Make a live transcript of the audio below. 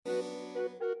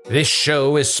This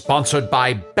show is sponsored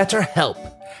by BetterHelp.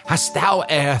 Hast thou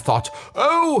e'er thought,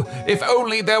 oh, if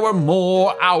only there were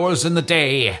more hours in the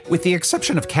day? With the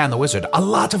exception of Can the Wizard, a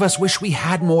lot of us wish we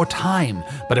had more time.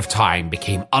 But if time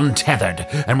became untethered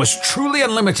and was truly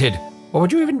unlimited, what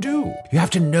would you even do? You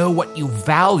have to know what you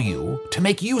value to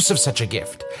make use of such a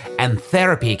gift. And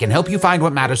therapy can help you find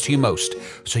what matters to you most,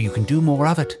 so you can do more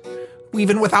of it,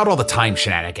 even without all the time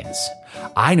shenanigans.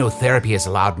 I know therapy has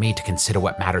allowed me to consider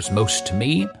what matters most to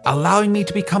me, allowing me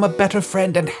to become a better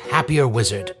friend and happier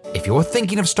wizard. If you're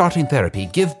thinking of starting therapy,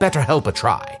 give BetterHelp a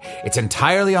try. It's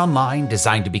entirely online,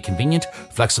 designed to be convenient,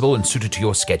 flexible, and suited to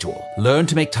your schedule. Learn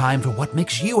to make time for what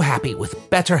makes you happy with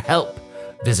BetterHelp.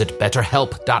 Visit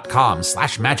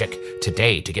betterhelp.com/magic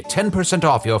today to get 10%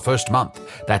 off your first month.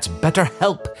 That's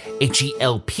BetterHelp,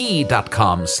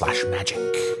 HELP.com/magic.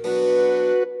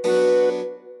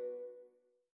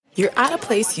 You're at a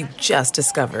place you just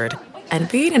discovered. And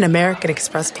being an American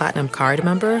Express Platinum card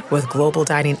member with Global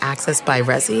Dining Access by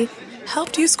Resy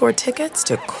helped you score tickets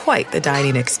to quite the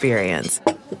dining experience.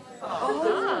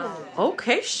 Oh,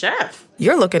 okay, chef.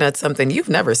 You're looking at something you've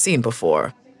never seen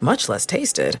before, much less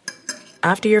tasted.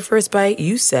 After your first bite,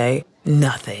 you say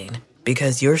nothing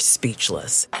because you're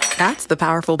speechless. That's the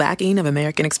powerful backing of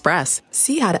American Express.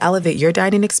 See how to elevate your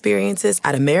dining experiences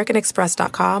at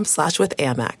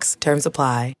americanexpress.com/with-Amex. Terms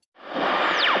apply.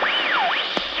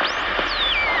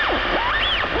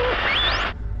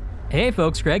 Hey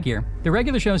folks, Greg here. The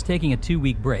regular show is taking a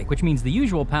 2-week break, which means the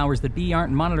usual powers that be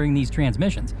aren't monitoring these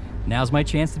transmissions. Now's my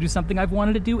chance to do something I've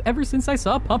wanted to do ever since I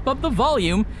saw Pump Up the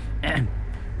Volume.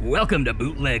 Welcome to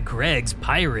Bootleg Craig's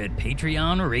Pirate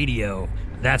Patreon Radio.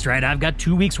 That's right, I've got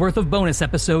 2 weeks worth of bonus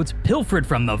episodes pilfered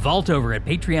from the vault over at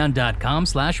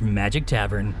patreon.com/Magic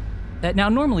Tavern. Now,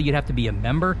 normally you'd have to be a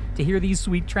member to hear these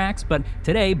sweet tracks, but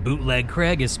today, Bootleg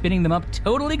Craig is spinning them up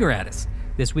totally gratis.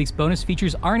 This week's bonus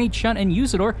features Arnie, Chunt, and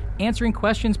Usador answering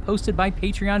questions posted by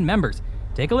Patreon members.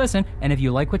 Take a listen, and if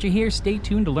you like what you hear, stay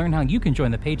tuned to learn how you can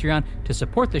join the Patreon to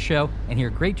support the show and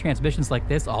hear great transmissions like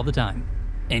this all the time.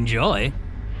 Enjoy!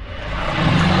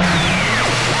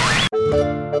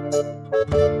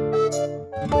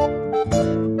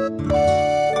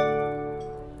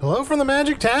 Hello from the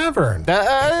Magic Tavern.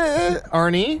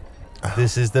 Arnie,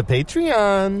 this is the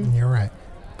Patreon. You're right.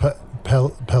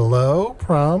 Hello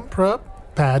from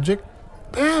Magic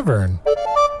Tavern.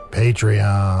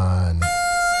 Patreon.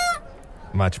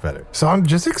 Much better. So I'm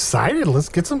just excited. Let's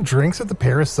get some drinks at the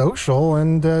Parasocial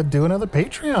and do another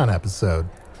Patreon episode.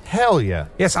 Hell yeah.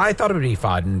 Yes, I thought it would be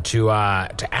fun to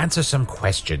answer some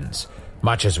questions,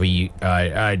 much as we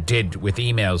did with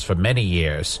emails for many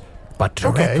years. But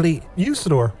directly... Okay,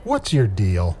 Usador, what's your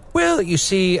deal? Well, you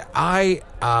see, I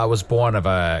was born of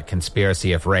a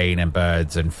conspiracy of rain and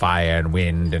birds and fire and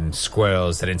wind and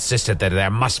squirrels that insisted that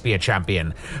there must be a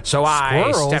champion. So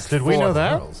I stepped Did we know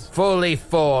that? fully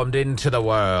formed into the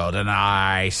world, and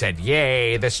I said,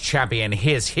 yea, this champion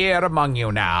is here among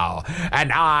you now,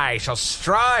 and I shall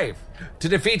strive to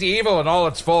defeat evil in all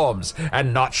its forms,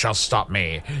 and naught shall stop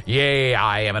me. Yea,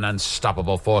 I am an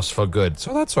unstoppable force for good.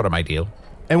 So that's sort of my deal.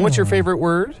 And what's your favorite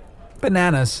word?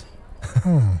 Bananas.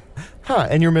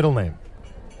 And your middle name?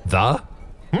 The?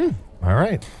 All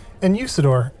right. And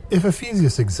Usador, if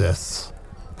Ephesius exists...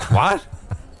 What?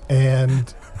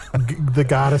 And the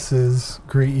goddesses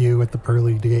greet you at the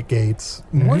pearly gates...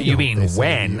 What do You hope mean they say to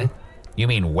when? you? You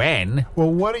mean when?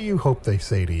 Well, what do you hope they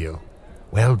say to you?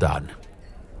 Well done.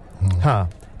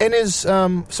 And is,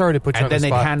 sorry to put you on And then the they'd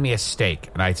spot. hand me a steak,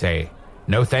 and I'd say,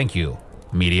 no thank you,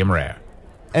 medium rare.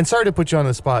 And sorry to put you on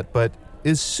the spot, but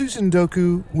is Susan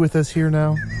Doku with us here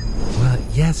now? Well,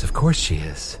 yes, of course she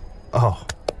is. Oh,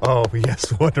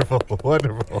 yes, wonderful.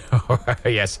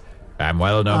 Yes, I'm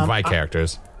well known for my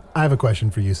characters. I have a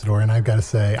question for Usador, and I've got to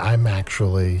say, I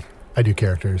do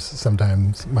characters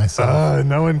sometimes myself.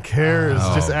 No one cares.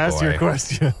 Oh, Just ask boy. your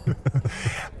question.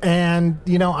 And,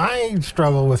 I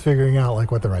struggle with figuring out,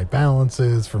 what the right balance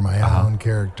is for my own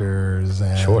characters.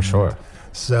 And Sure.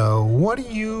 So,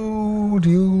 do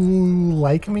you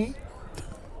like me?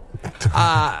 That's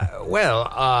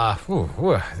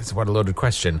what a loaded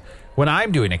question. When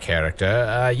I'm doing a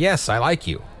character, yes, I like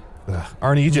you.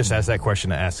 Arnie, you just asked that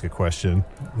question to ask a question.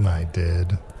 I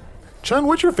did. Chun,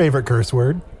 what's your favorite curse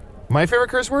word? My favorite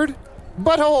curse word?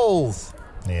 Buttholes.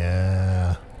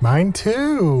 Yeah, mine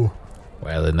too.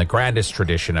 Well, in the grandest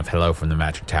tradition of Hello from the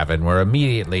Magic Tavern, we're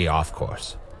immediately off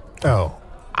course. Oh.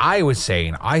 I was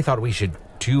saying I thought we should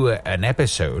do an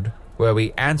episode where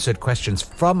we answered questions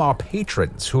from our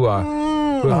patrons who have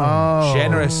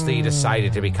generously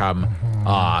decided to become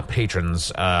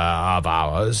patrons of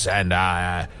ours, and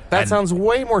That sounds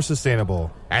way more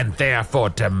sustainable. and therefore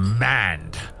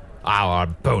demand our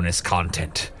bonus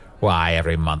content. Why,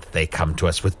 every month they come to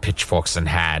us with pitchforks in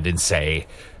hand and say,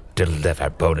 deliver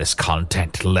bonus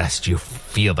content lest you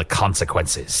feel the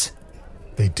consequences.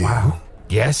 They do? Wow.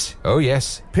 Yes? Oh,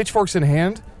 yes. Pitchforks in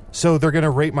hand? So they're going to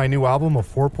rate my new album a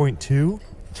 4.2?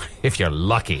 If you're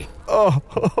lucky. Oh,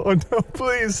 no,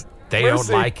 please. They Mercy.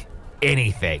 don't like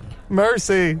anything.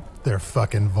 Mercy. They're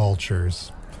fucking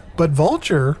vultures. But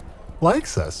Vulture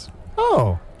likes us.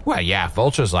 Oh. Well, yeah,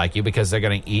 vultures like you because they're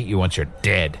going to eat you once you're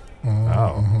dead.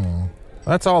 Oh.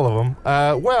 That's all of them.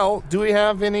 Well, do we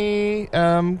have any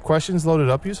questions loaded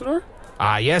up, Usador?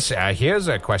 Yes, here's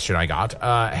a question I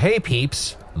got. Hey,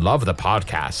 peeps. Love the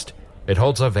podcast. It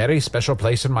holds a very special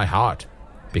place in my heart.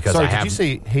 Because Sorry, I have... did you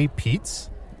say, hey, Peeps?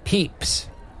 Peeps.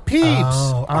 Peeps!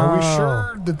 Oh, are we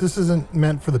sure that this isn't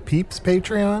meant for the Peeps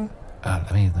Patreon?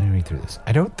 Let me read through this.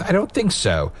 I don't think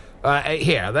so.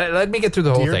 Here, let me get through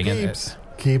the whole Dear thing. Peeps,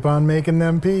 keep on making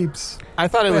them peeps. I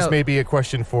thought it was Well- maybe a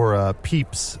question for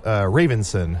Peeps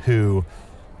Ravenson, who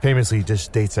famously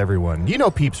just dates everyone. You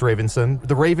know Peeps Ravenson,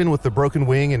 the raven with the broken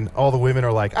wing, and all the women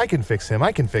are like, I can fix him.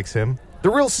 The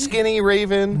real skinny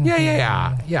raven.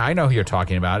 Yeah, I know who you're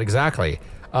talking about. Exactly.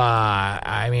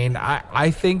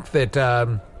 I think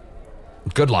that,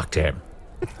 good luck to him.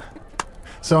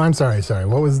 So I'm sorry.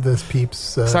 What was this Peeps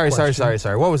Sorry.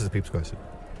 question? What was the Peeps question?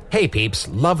 Hey, peeps,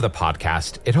 love the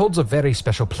podcast. It holds a very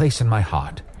special place in my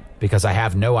heart because I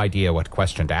have no idea what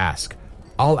question to ask.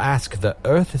 I'll ask the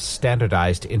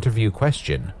Earth-standardized interview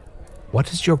question.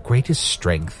 What is your greatest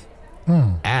strength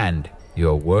and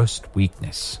your worst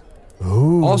weakness?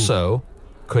 Ooh. Also,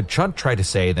 could Chunt try to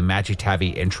say the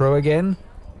Magitavi intro again?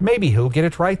 Maybe he'll get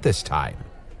it right this time.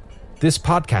 This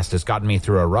podcast has gotten me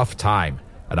through a rough time,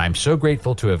 and I'm so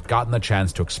grateful to have gotten the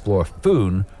chance to explore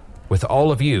Foon with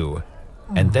all of you.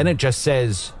 And then it just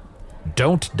says,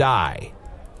 don't die.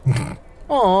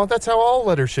 Oh, that's how all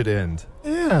letters should end.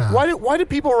 Yeah. Why do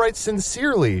people write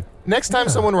sincerely? Next time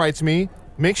someone writes me,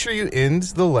 make sure you end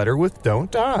the letter with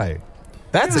 "Don't die."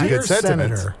 That's a Dear good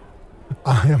sentiment. Senator,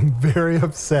 I am very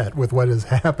upset with what is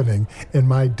happening in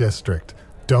my district.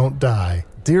 Don't die.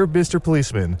 Dear Mr.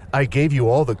 Policeman, I gave you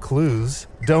all the clues.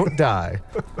 Don't die.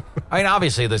 I mean,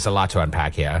 obviously, there's a lot to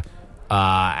unpack here.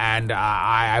 And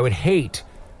I would hate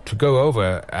to go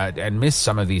over and miss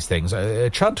some of these things.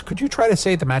 Chunt, could you try to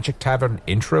say the Magic Tavern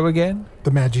intro again? The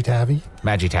Magitavi?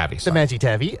 Magitavi, The sorry.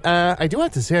 Magitavi. I do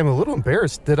have to say I'm a little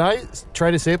embarrassed. Did I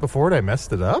try to say it before and I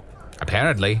messed it up?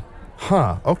 Apparently.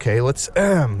 Huh. Okay, let's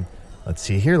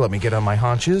see here. Let me get on my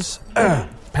haunches. Pa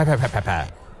pa pa pa pa.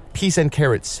 Peas and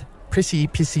carrots. Prissy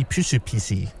pissy pussy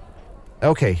pissy.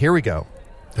 Okay, here we go.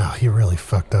 Oh, he really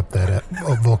fucked up that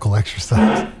vocal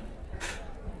exercise.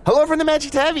 Hello from the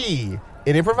Magitavi,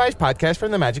 an improvised podcast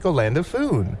from the magical land of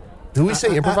Foon. Do we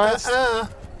say improvised?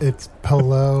 It's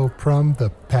Hello from the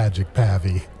Pagic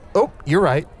Pavi. Oh, you're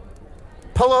right.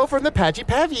 Hello from the Pagy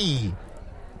Pavi.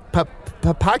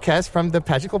 Podcast from the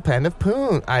magical land of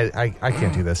Poon. I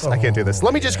can't do this. I can't do this.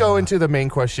 Let me just go into the main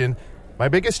question. My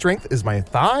biggest strength is my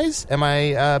thighs, and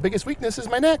my biggest weakness is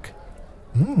my neck.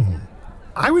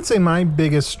 I would say my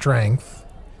biggest strength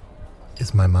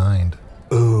is my mind.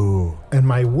 Ooh. And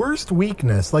my worst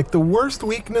weakness, like the worst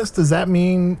weakness, does that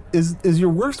mean, is your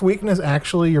worst weakness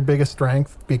actually your biggest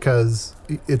strength because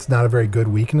it's not a very good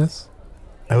weakness?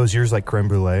 Oh, is yours like creme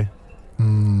brulee?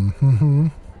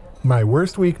 My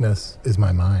worst weakness is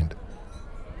my mind.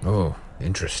 Oh,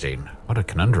 interesting. What a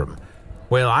conundrum.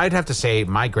 Well, I'd have to say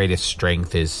my greatest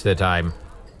strength is that I'm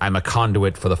a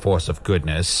conduit for the force of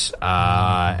goodness.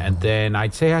 And then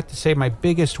I'd have to say my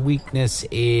biggest weakness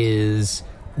is...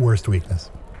 Worst weakness.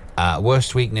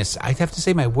 Worst weakness. I'd have to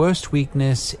say my worst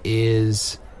weakness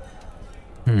is...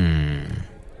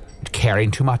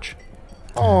 caring too much.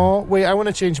 Oh, wait, I want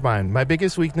to change mine. My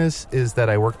biggest weakness is that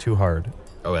I work too hard.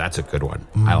 Oh, that's a good one.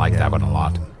 I like that one a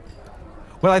lot.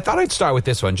 Well, I thought I'd start with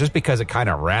this one just because it kind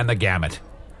of ran the gamut.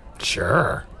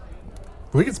 Sure.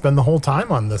 We could spend the whole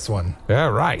time on this one. Yeah,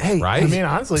 right. Hey, right? I mean,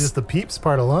 honestly, just the peeps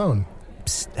part alone.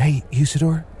 Psst, hey,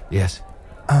 Usador, yes.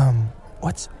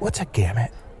 what's a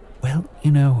gamut? Well,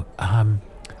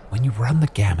 when you run the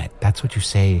gamut, that's what you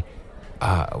say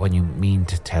when you mean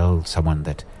to tell someone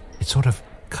that it sort of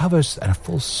covers a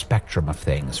full spectrum of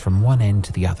things from one end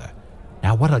to the other.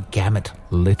 Now, what a gamut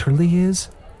literally is,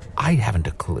 I haven't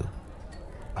a clue.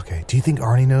 Okay, do you think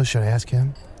Arnie knows? Should I ask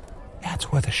him? Yeah,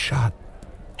 it's worth a shot.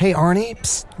 Hey, Arnie.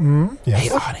 Psst. Yes. Hey,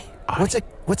 Arnie.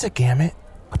 What's a gamut?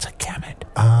 What's a gamut?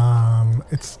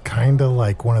 It's kind of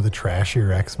like one of the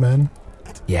trashier X-Men.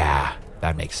 Yeah,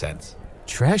 that makes sense.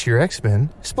 Trash your X-Men.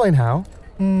 Explain how.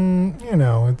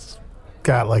 It's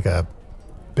got like a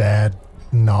bad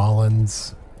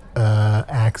Nolans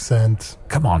accent.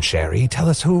 Come on, Sherry, tell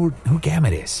us who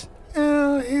Gamut is.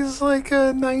 Yeah, he's like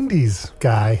a 90s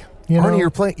guy. You know?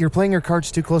 Arnie, you're playing your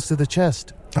cards too close to the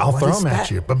chest. I'll What throw is them at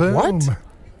that? you. Ba-boom. What?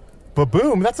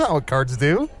 Ba-boom? That's not what cards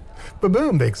do.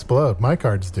 Ba-boom, they explode. My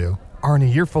cards do.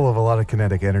 Arnie, you're full of a lot of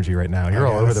kinetic energy right now. You're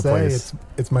I all over gotta the say, place.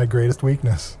 It's my greatest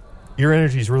weakness. Your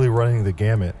energy's really running the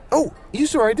gamut. Oh,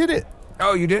 I did it.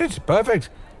 Oh, you did it? Perfect.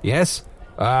 Yes.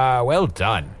 Well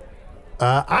done.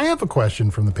 I have a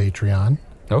question from the Patreon.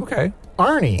 Okay.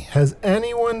 Arnie, has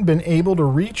anyone been able to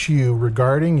reach you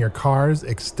regarding your car's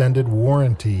extended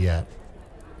warranty yet?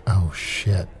 Oh,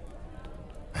 shit.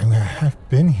 I've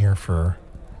been here for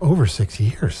over 6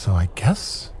 years, so I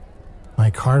guess my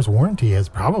car's warranty has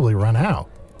probably run out.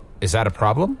 Is that a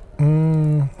problem?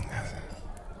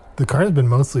 The car's been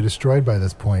mostly destroyed by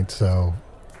this point, so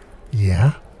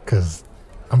yeah, because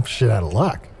I'm shit out of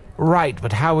luck. Right,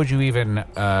 but how would you even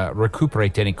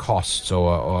recuperate any costs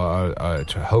or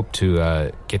to hope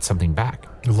to get something back?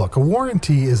 Look, a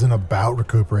warranty isn't about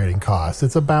recuperating costs.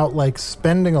 It's about like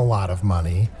spending a lot of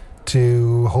money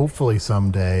to hopefully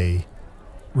someday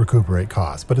recuperate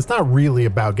costs. But it's not really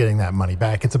about getting that money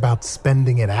back. It's about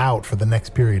spending it out for the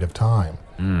next period of time.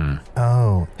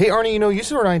 Oh. Hey, Arnie,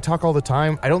 you and I talk all the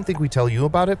time. I don't think we tell you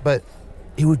about it, but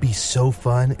it would be so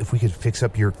fun if we could fix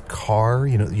up your car,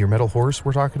 your metal horse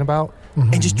we're talking about,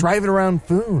 and just drive it around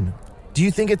Foon. Do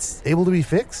you think it's able to be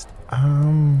fixed?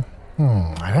 I'd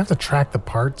have to track the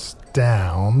parts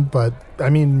down, but I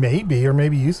mean, maybe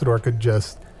Usador could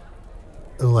just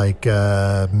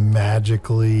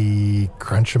magically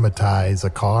crunchematize a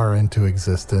car into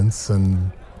existence,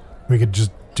 and we could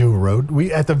just do a road.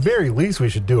 At the very least, we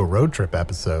should do a road trip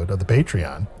episode of the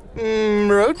Patreon.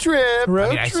 Road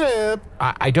trip.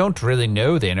 I don't really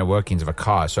know the inner workings of a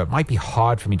car, so it might be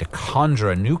hard for me to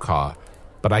conjure a new car,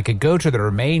 but I could go to the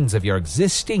remains of your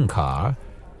existing car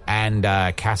and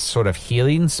cast sort of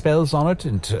healing spells on it,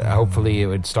 and hopefully it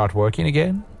would start working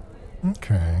again.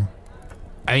 Okay.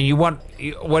 I mean, what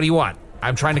do you want?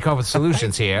 I'm trying to come up with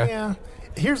solutions here. Yeah.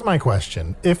 Here's my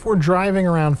question. If we're driving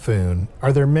around Foon,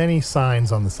 are there many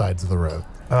signs on the sides of the road?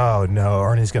 Oh, no.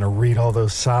 Arnie's going to read all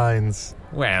those signs.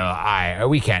 Well,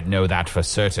 we can't know that for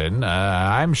certain.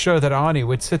 I'm sure that Arnie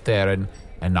would sit there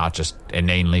and not just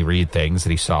inanely read things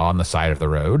that he saw on the side of the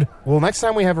road. Well, next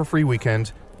time we have a free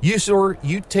weekend, you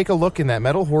take a look in that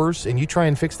metal horse and you try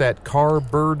and fix that car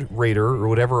bird raider or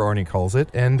whatever Arnie calls it,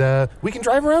 and we can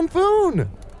drive around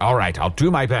Foon. All right, I'll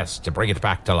do my best to bring it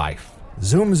back to life.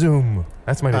 Zoom, zoom.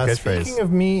 That's my new catchphrase. Speaking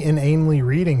of me inanely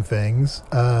reading things,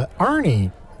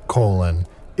 Arnie,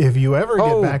 if you ever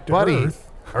get back to buddy. Earth...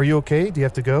 Are you okay? Do you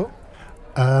have to go?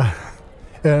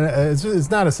 It's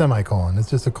not a semicolon. It's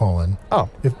just a colon. Oh.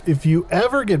 If you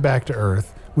ever get back to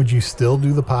Earth, would you still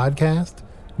do the podcast?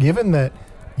 Given that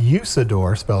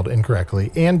Usador, spelled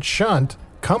incorrectly, and Chunt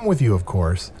come with you, of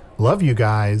course. Love you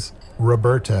guys,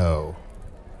 Roberto.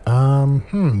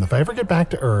 If I ever get back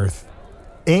to Earth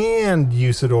and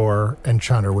Usador and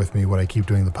Chunt are with me, would I keep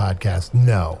doing the podcast?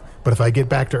 No. But if I get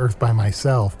back to Earth by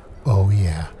myself, oh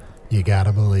yeah, you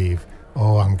gotta believe.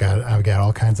 Oh, I've got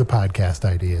all kinds of podcast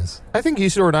ideas. I think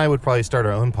Usador and I would probably start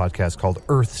our own podcast called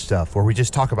Earth Stuff, where we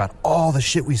just talk about all the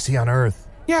shit we see on Earth.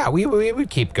 Yeah, we would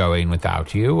keep going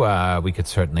without you. We could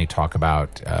certainly talk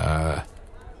about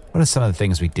what are some of the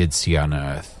things we did see on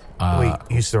Earth. Wait,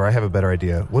 Usador, I have a better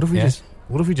idea. What if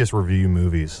we just review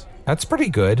movies? That's pretty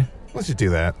good. Let's just do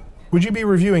that. Would you be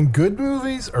reviewing good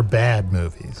movies or bad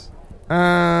movies?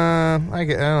 I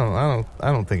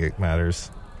don't think it matters.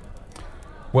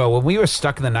 Well, when we were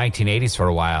stuck in the 1980s for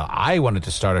a while, I wanted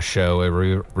to start a show where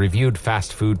we reviewed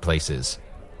fast food places.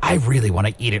 I really want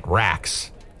to eat at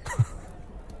Rax.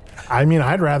 I mean,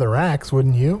 I'd rather Rax,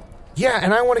 wouldn't you? Yeah,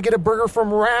 and I want to get a burger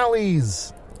from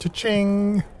Rally's.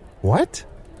 Cha-ching. What?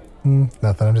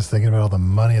 Nothing. I'm just thinking about all the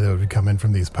money that would come in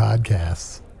from these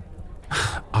podcasts.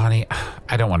 Arnie,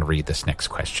 I don't want to read this next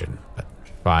question, but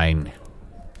fine.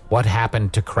 What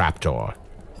happened to Craptor?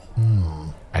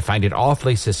 I find it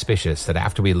awfully suspicious that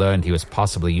after we learned he was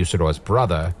possibly Usador's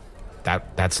brother,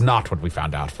 that's not what we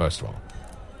found out, first of all.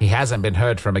 He hasn't been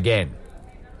heard from again.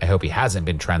 I hope he hasn't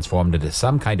been transformed into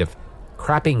some kind of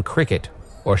crapping cricket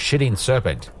or shitting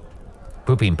serpent.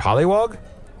 Pooping pollywog?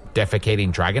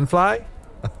 Defecating dragonfly?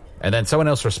 And then someone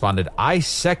else responded, I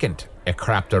second a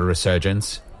Craptor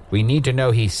resurgence. We need to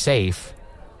know he's safe.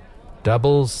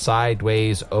 Double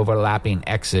sideways overlapping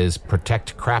X's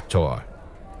protect Craptor.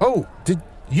 Oh,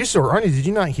 Arnie, did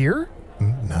you not hear?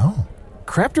 No.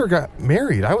 Craptor got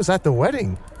married. I was at the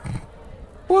wedding.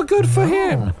 Well, good for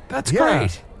him. That's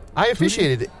great. I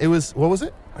officiated. It was, what was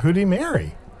it? Who'd he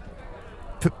marry?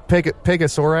 Peg a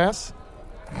sore ass?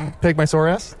 Peg my sore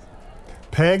ass?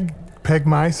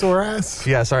 Pegmysaurus?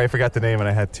 Yeah, sorry, I forgot the name and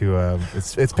I had to.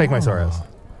 It's Pegmysaurus.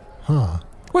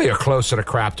 Well, you're closer to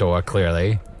Craptor,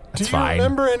 clearly. That's Do you fine.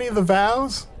 remember any of the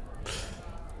vows?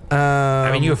 I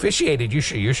mean, you officiated. You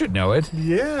should know it.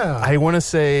 Yeah. I want to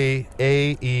say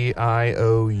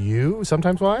A-E-I-O-U,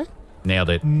 sometimes Y? Nailed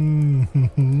it.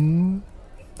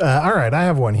 All right, I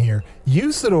have one here.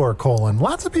 Usador colon.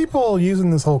 Lots of people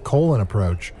using this whole colon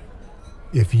approach.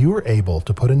 If you were able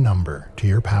to put a number to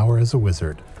your power as a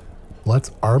wizard,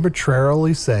 let's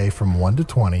arbitrarily say from 1 to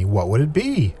 20, what would it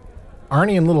be?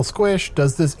 Arnie and Little Squish,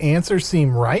 does this answer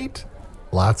seem right?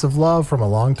 Lots of love from a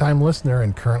longtime listener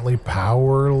and currently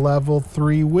power level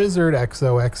 3 wizard,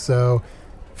 XOXO,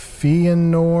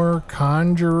 Fëanor,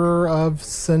 Conjurer of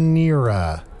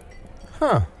Sanira.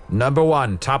 Huh. Number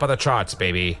 1, top of the charts,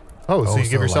 baby. Oh, so you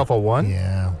give yourself a 1?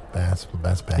 Yeah, that's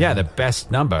bad. Yeah, the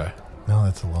best number. No,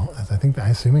 that's a low. I'm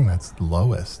assuming that's the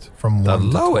lowest from The 1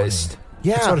 to 20. lowest?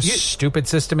 Yeah. What sort of stupid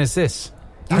system is this?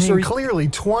 I mean, clearly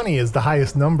 20 is the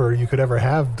highest number you could ever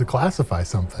have to classify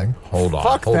something. Hold on.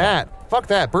 Fuck hold that. Fuck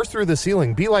that. Burst through the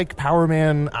ceiling. Be like Power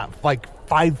Man, like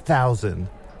 5,000.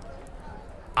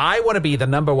 I want to be the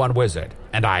number 1 wizard,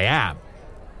 and I am.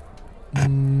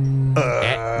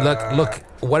 Look.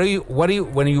 What do you?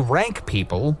 When you rank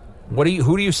people, who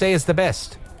do you say is the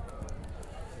best?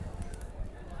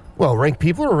 Well, rank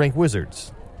people or rank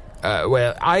wizards?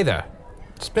 Well, either.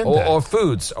 Spin Or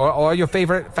foods, or your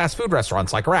favorite fast food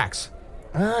restaurants like Rax.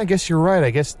 I guess you're right. I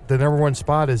guess the number 1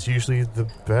 spot is usually the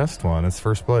best one. It's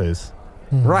first place.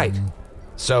 Right.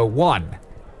 So 1.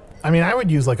 I mean, I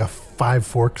would use like a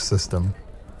 5-fork system.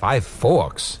 5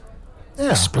 forks.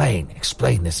 Yeah.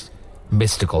 Explain this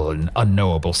mystical and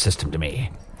unknowable system to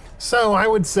me. So I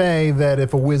would say that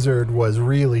if a wizard was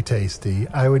really tasty,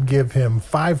 I would give him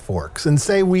 5 forks. And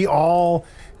say we all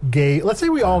gave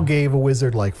a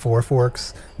wizard like 4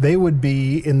 forks, they would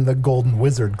be in the Golden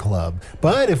Wizard Club.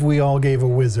 But if we all gave a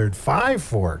wizard 5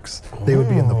 forks, they would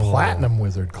be in the Platinum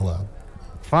Wizard Club.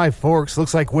 5 forks.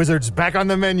 Looks like wizards back on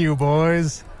the menu,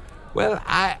 boys. Well,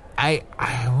 I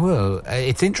will.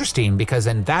 It's interesting because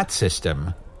in that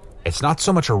system, it's not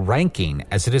so much a ranking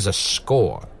as it is a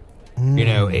score. You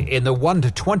know, in the 1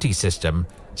 to 20 system,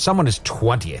 someone is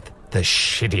 20th, the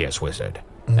shittiest wizard,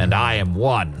 and I am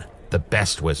 1, the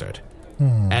best wizard.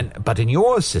 But in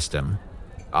your system,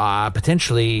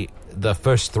 potentially the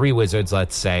first 3 wizards,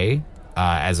 let's say,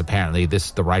 as apparently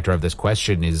the writer of this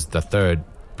question is the 3rd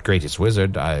greatest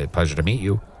wizard. Pleasure to meet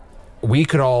you. We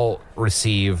could all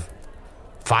receive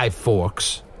 5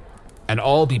 forks and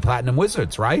all be platinum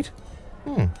wizards, right?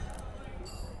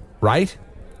 Right?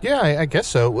 Yeah, I guess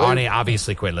so. Arnie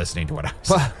obviously quit listening to what I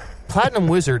was. Platinum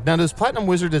Wizard. Now, does Platinum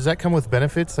Wizard, does that come with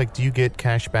benefits? Like, do you get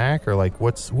cash back? Or, like,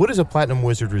 what does a Platinum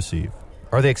Wizard receive?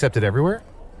 Are they accepted everywhere?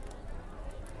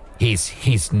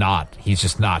 He's not. He's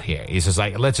just not here. He's just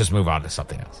like, let's just move on to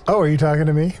something else. Oh, are you talking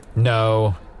to me?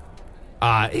 No.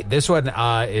 This one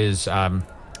is,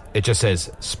 it just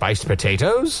says spiced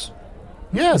potatoes.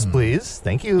 Yes, please.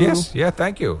 Thank you. Yes. Yeah,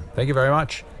 thank you. Thank you very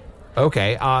much.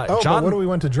 Okay. Oh, John. but what do we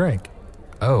want to drink?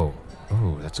 Oh,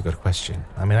 that's a good question.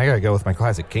 I mean, I gotta go with my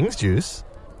classic King's Juice.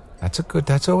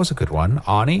 That's always a good one.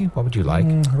 Arnie, what would you like?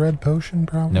 Red potion,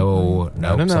 probably? No,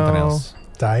 something else.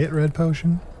 Diet red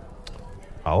potion?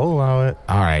 I'll allow it.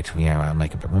 All right, yeah,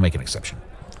 we'll make an exception.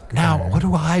 Now, what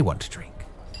do I want to drink?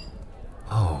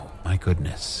 Oh, my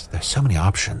goodness. There's so many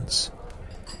options.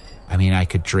 I mean, I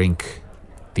could drink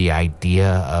the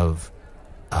idea of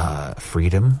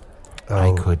freedom. Oh.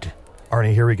 I could...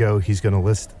 Arnie, here we go. He's gonna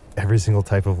list every single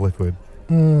type of liquid.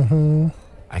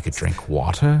 I could drink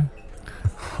water.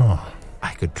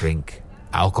 I could drink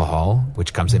alcohol,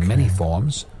 which comes in many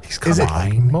forms. Is it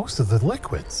like most of the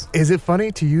liquids? Is it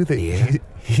funny to you that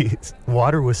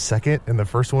water was second and the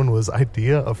first one was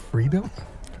idea of freedom?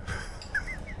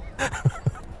 But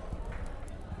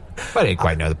I didn't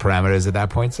quite know the parameters at that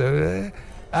point, so...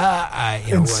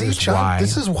 And see, Chuck,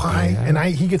 this is why, and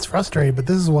he gets frustrated, but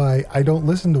this is why I don't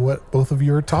listen to what both of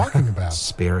you are talking about.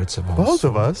 Spirits of all Both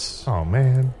of sorts. us? Oh,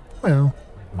 man. Well,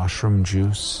 Mushroom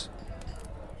juice,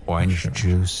 orange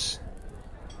juice,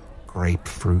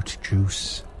 grapefruit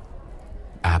juice,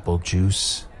 apple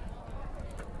juice,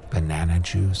 banana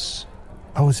juice,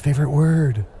 Oh, his favorite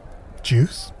word.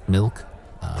 juice? milk,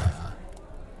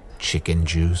 chicken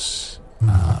juice,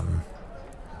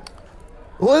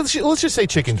 Well, let's just say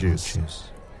chicken juice.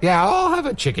 Yeah, I'll have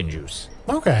a chicken juice.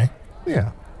 Okay.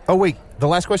 Yeah. Oh, wait. The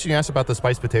last question you asked about the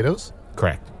spiced potatoes?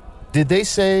 Correct. Did they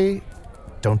say,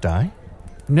 don't die?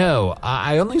 No,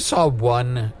 I only saw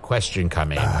one question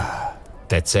come in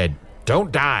that said,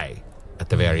 don't die at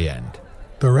the very end.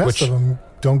 The rest Which- of them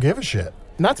don't give a shit.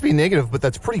 not to be negative, but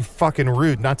that's pretty fucking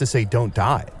rude not to say don't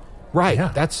die. Right.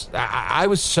 Yeah. I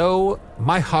was so...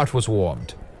 My heart was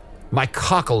warmed. My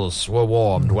cockles were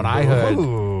warmed when I heard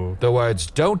Ooh. the words,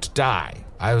 don't die.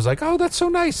 I was like, oh, that's so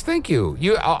nice. Thank you.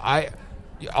 You,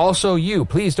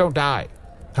 please don't die.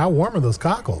 How warm are those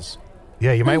cockles?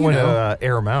 Yeah, you might you want know. to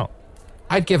air them out.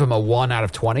 I'd give him a 1 out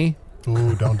of 20.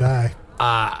 Ooh, don't die.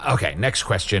 Okay, next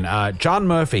question. John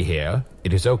Murphy here.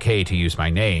 It is okay to use my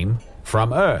name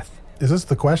from Earth. Is this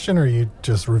the question, or are you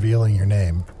just revealing your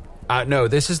name? No,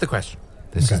 this is the question.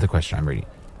 This Okay. is the question I'm reading.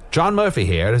 John Murphy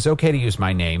here. It is okay to use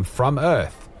my name from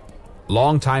Earth.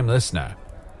 Long-time listener.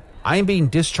 I am being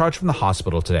discharged from the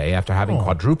hospital today after having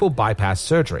quadruple bypass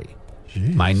surgery.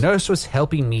 Jeez. My nurse was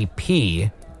helping me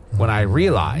pee when I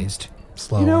realized,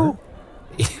 Slower.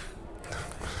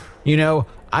 you know,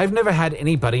 I've never had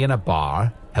anybody in a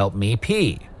bar help me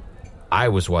pee. I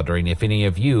was wondering if any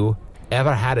of you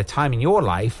ever had a time in your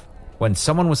life when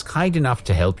someone was kind enough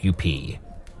to help you pee.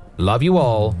 Love you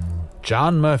all.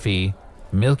 John Murphy,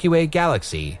 Milky Way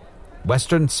Galaxy,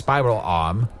 Western Spiral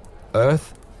Arm,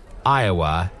 Earth,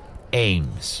 Iowa,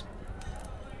 Ames.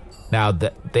 Now,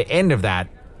 the end of that,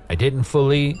 I didn't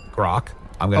fully grok.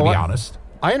 I'm going to be honest.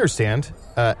 I understand.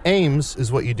 Aims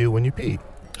is what you do when you pee.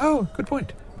 Oh, good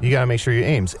point. You got to make sure you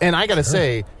aims. And I got to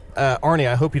say, Arnie,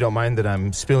 I hope you don't mind that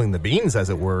I'm spilling the beans, as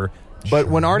it were. But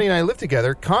when Arnie and I lived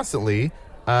together, constantly,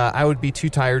 I would be too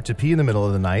tired to pee in the middle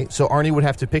of the night. So Arnie would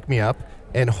have to pick me up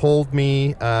and hold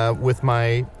me with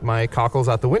my cockles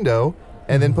out the window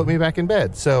and then put me back in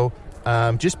bed. So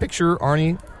just picture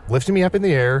Arnie lifting me up in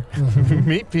the air,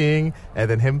 me peeing, and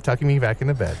then him tucking me back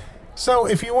into bed. So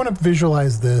if you want to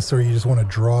visualize this, or you just want to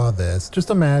draw this, just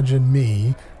imagine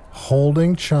me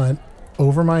holding Chunt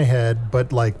over my head,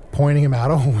 but like pointing him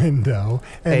out a window.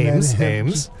 And Aims, then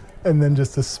aims. And then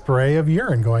just a spray of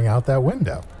urine going out that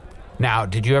window. Now,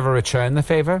 did you ever return the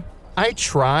favor? I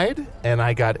tried, and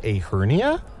I got a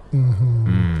hernia.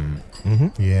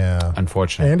 Yeah.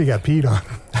 Unfortunately. And he got peed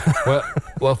on.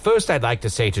 Well, first I'd like to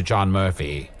say to John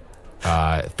Murphy,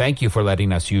 thank you for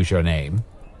letting us use your name.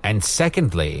 And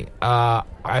secondly,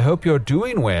 I hope you're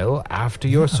doing well after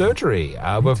your surgery.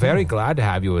 We're very glad to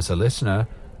have you as a listener.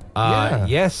 Yeah.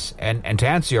 Yes, and to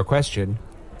answer your question,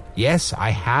 yes, I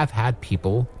have had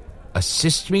people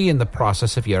assist me in the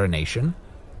process of urination.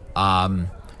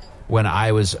 When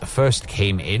I first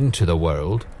came into the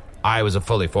world, I was a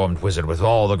fully formed wizard with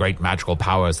all the great magical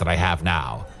powers that I have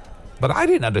now. But I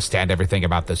didn't understand everything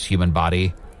about this human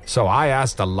body, so I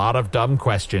asked a lot of dumb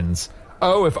questions.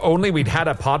 Oh, if only we'd had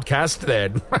a podcast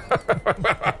then.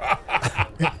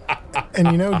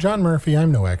 And you know, John Murphy,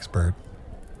 I'm no expert,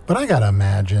 but I gotta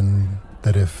imagine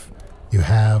that if you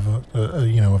have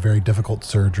a very difficult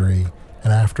surgery,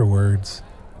 and afterwards,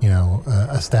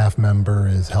 a staff member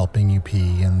is helping you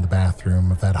pee in the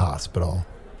bathroom of that hospital,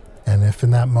 and if in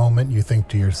that moment you think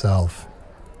to yourself,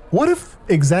 what if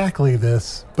exactly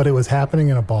this, but it was happening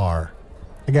in a bar?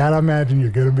 I gotta imagine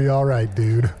you're gonna be all right,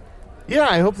 dude. Yeah,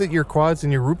 I hope that your quads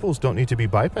and your ruples don't need to be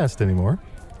bypassed anymore.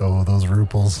 Oh, those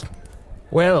ruples.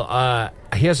 Well,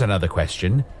 here's another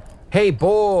question. Hey,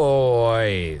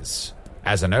 boys.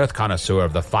 As an earth connoisseur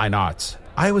of the fine arts,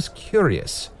 I was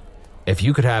curious if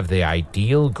you could have the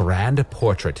ideal grand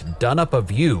portrait done up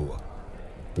of you,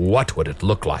 what would it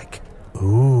look like?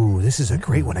 Ooh, this is a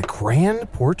great one. A grand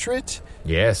portrait?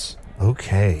 Yes.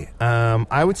 Okay.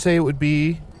 I would say it would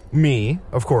be me,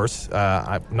 of course.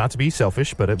 Not to be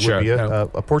selfish, but it Sure, would be no.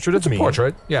 a portrait It's of a me.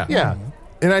 portrait, yeah. Yeah.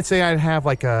 And I'd say I'd have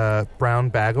like a brown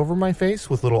bag over my face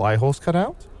with little eye holes cut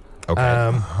out.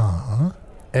 Okay.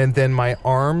 And then my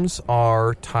arms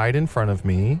are tied in front of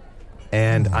me,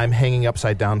 and I'm hanging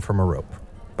upside down from a rope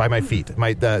by my feet.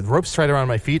 The rope's tied around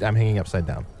my feet. I'm hanging upside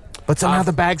down. But somehow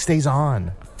the bag stays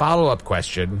on. Follow-up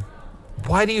question.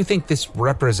 Why do you think this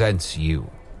represents you?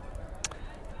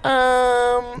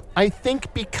 I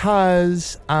think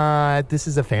because this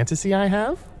is a fantasy I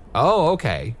have. Oh,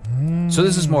 okay. So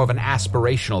this is more of an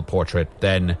aspirational portrait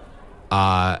than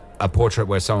a portrait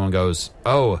where someone goes,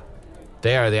 oh,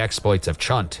 they are the exploits of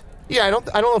Chunt. Yeah, I don't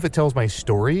know if it tells my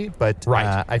story, but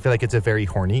Right. I feel like it's a very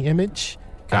horny image.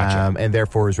 Gotcha. And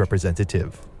therefore is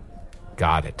representative.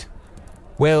 Got it.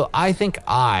 Well, I think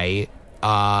I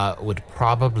would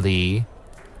probably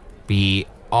be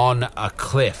on a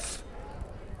cliff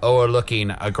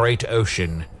overlooking a great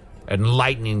ocean, and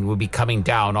lightning would be coming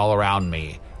down all around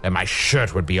me, and my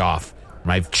shirt would be off.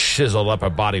 My chiseled upper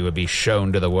body would be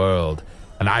shown to the world,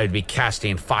 and I would be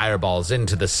casting fireballs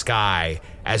into the sky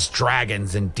as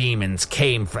dragons and demons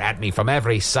came at me from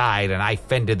every side, and I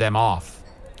fended them off.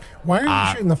 Why are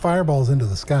you shooting the fireballs into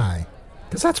the sky?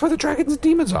 Because that's where the dragons and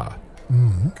demons are.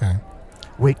 Okay.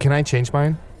 Wait, can I change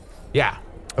mine? Yeah.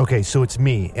 Okay, so it's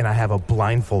me, and I have a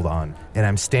blindfold on, and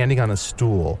I'm standing on a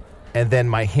stool, and then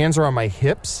my hands are on my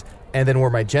hips, and then where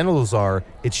my genitals are,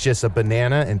 it's just a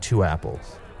banana and 2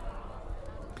 apples.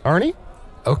 Arnie?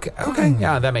 Okay.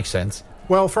 Yeah, that makes sense.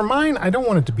 Well, for mine, I don't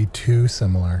want it to be too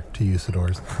similar to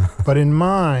Usador's. But in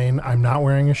mine, I'm not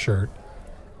wearing a shirt.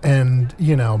 And,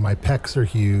 my pecs are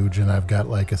huge, and I've got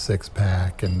like a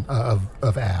 6-pack and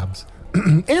of abs.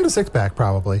 And a 6-pack,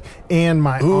 probably. And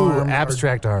my arms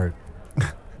abstract art.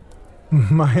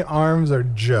 My arms are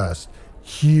just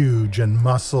huge and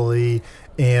muscly,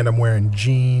 and I'm wearing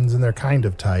jeans, and they're kind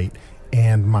of tight,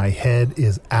 and my head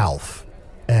is Alf.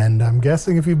 And I'm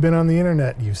guessing if you've been on the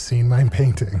internet, you've seen my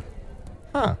painting.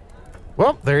 Huh.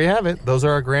 Well, there you have it. Those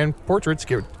are our grand portraits.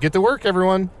 Get to work,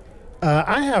 everyone.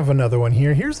 I have another one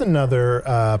here. Here's another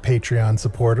Patreon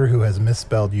supporter who has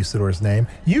misspelled Usador's name.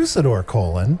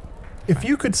 Usador : if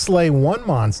you could slay one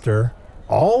monster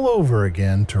all over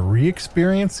again to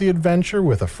re-experience the adventure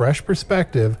with a fresh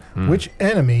perspective, which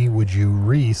enemy would you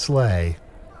re-slay?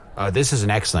 This is an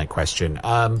excellent question.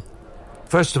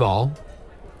 First of all,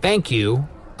 thank you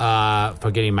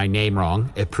for getting my name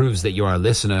wrong. It proves that you're a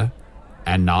listener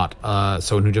and not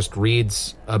someone who just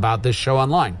reads about this show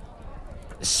online.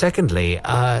 Secondly,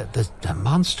 the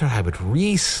monster I would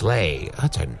re-slay.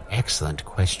 That's an excellent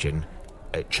question.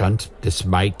 Chunt, this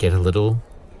might get a little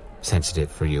sensitive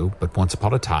for you, but once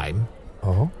upon a time,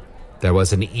 there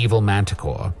was an evil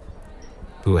manticore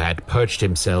who had perched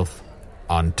himself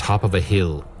on top of a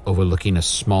hill overlooking a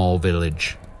small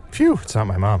village. Phew, it's not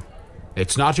my mom.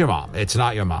 It's not your mom.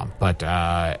 But,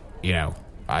 there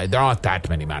aren't that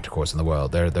many manticores in the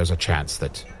world. There's a chance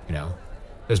that,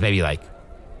 there's maybe like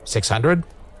 600,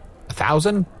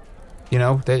 1,000.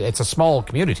 It's a small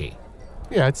community.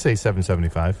 Yeah, I'd say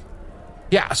 775.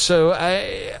 Yeah, so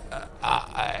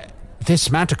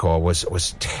this manticore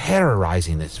was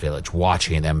terrorizing this village,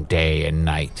 watching them day and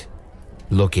night,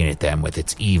 looking at them with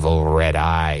its evil red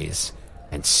eyes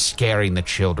and scaring the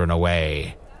children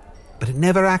away. But it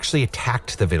never actually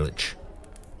attacked the village.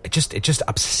 It just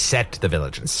upset the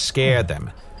village and scared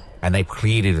them. And they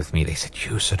pleaded with me. They said,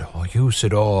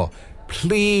 Usador,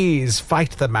 please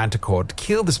fight the manticore.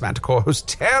 Kill this manticore who's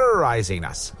terrorizing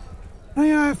us.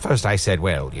 At first I said,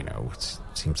 well, it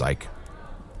seems like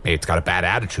maybe it's got a bad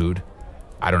attitude.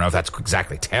 I don't know if that's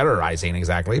exactly terrorizing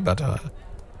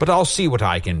but I'll see what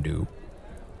I can do.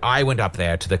 I went up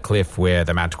there to the cliff where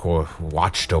the manticore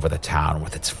watched over the town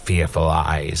with its fearful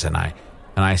eyes, and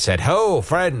I said, "Ho,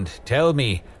 friend, tell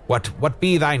me, what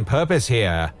be thine purpose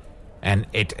here?" And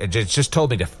it just told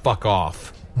me to fuck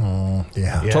off.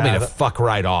 Yeah. Told me to fuck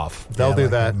right off. They'll do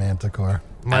that. Manticore.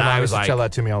 My mom used to tell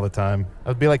that to me all the time.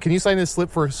 I'd be like, "Can you sign this slip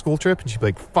for a school trip?" And she'd be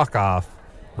like, "Fuck off."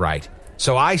 Right.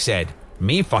 So I said,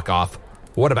 "Me fuck off.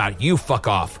 What about you fuck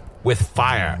off with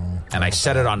fire?" And I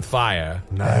set it on fire.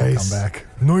 Nice. Comeback.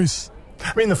 Nice.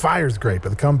 I mean, the fire's great, but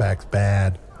the comeback's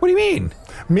bad. What do you mean?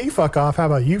 Me fuck off. How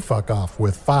about you fuck off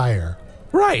with fire?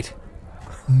 Right.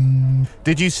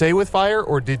 Did you say with fire,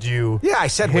 or did you... Yeah, I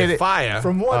said with fire.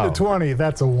 From 1 to 20,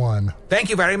 that's a 1. Thank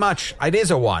you very much. It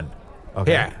is a 1.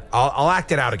 Okay. Here, I'll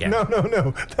act it out again.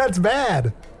 No. That's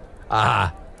bad.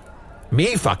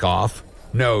 Me fuck off.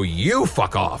 No, you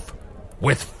fuck off.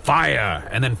 With fire.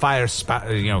 And then fire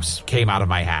came out of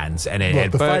my hands.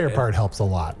 And the fire part helps a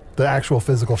lot. The actual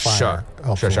physical fire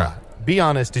helps a lot. Be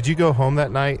honest, did you go home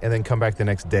that night and then come back the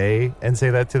next day and say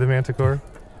that to the manticore?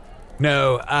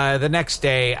 No, the next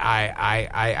day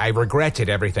I regretted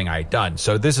everything I'd done.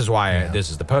 So this is why this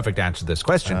is the perfect answer to this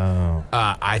question.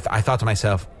 I thought to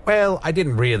myself, well, I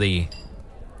didn't really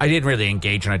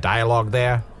engage in a dialogue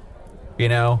there,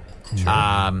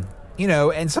 Sure.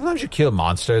 And sometimes you kill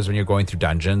monsters when you're going through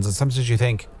dungeons, and sometimes you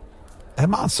think that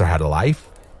monster had a life,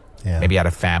 maybe had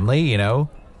a family.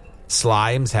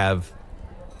 Slimes have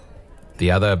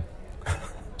the other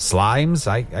slimes,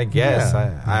 I guess.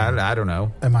 Yeah. I don't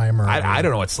know. Am I a murderer? I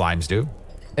don't know what slimes do.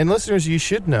 And listeners, you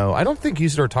should know, I don't think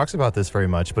Usador talks about this very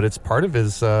much, but it's part of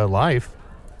his life.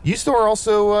 Usador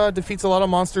also defeats a lot of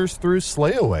monsters through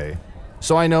Slayaway.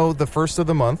 So I know the first of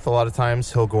the month, a lot of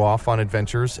times he'll go off on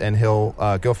adventures and he'll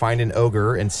go find an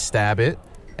ogre and stab it,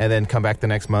 and then come back the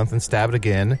next month and stab it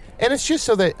again. And it's just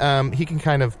so that he can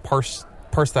kind of parse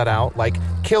that out, like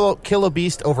kill a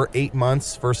beast over 8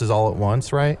 months versus all at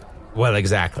once, right? Well,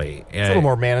 exactly. It's a little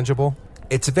more manageable.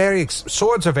 It's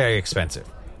swords are very expensive.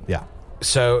 Yeah.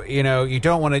 So, you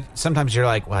don't want to... Sometimes you're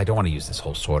like, well, I don't want to use this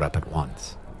whole sword up at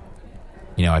once.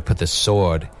 I put this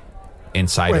sword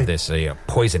inside of this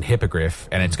poison hippogriff,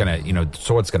 and it's going to... the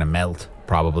sword's going to melt,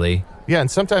 probably. Yeah, and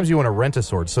sometimes you want to rent a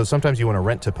sword. So sometimes you want to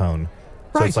rent Tapone.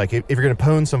 So it's like, if you're going to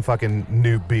pwn some fucking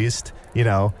noob beast, you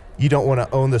know, you don't want to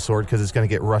own the sword because it's going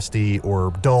to get rusty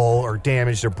or dull or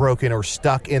damaged or broken or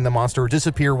stuck in the monster or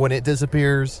disappear when it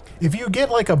disappears. If you get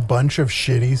like a bunch of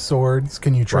shitty swords,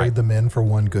 can you trade them in for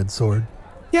one good sword?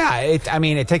 Yeah,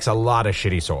 it takes a lot of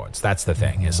shitty swords. That's the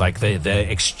thing. It's like the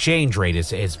exchange rate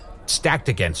is stacked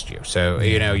against you. So,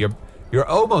 you know, you're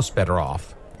almost better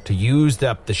off to use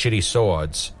up the shitty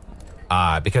swords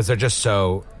because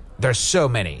there's so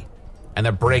many and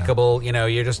they're breakable. You know,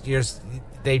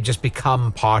 they just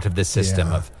become part of the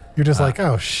system of. You're just like,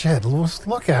 oh shit,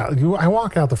 look out. I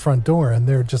walk out the front door and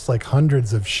there are just like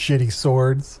hundreds of shitty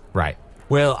swords. Right.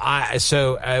 Well,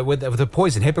 with the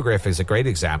poison hippogriff is a great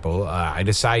example. I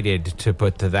decided to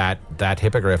put that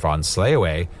hippogriff on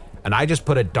Slayaway, and I just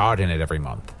put a dart in it every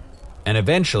month. And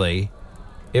eventually,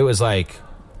 it was like,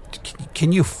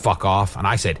 can you fuck off? And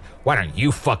I said, why don't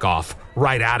you fuck off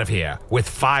right out of here with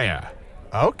fire?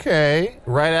 Okay.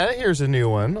 Right out of here's a new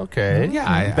one. Okay.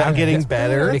 Yeah. I'm getting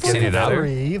better. Mixing it up.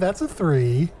 That's a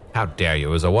 3. How dare you?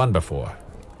 It was a 1 before.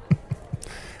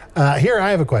 Here,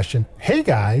 I have a question. Hey,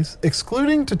 guys,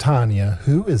 excluding Titania,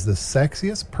 who is the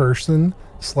sexiest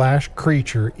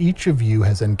person/creature each of you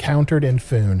has encountered in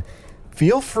Foon?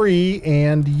 Feel free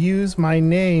and use my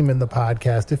name in the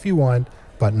podcast if you want,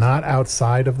 but not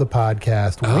outside of the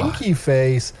podcast. Winky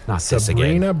face, not this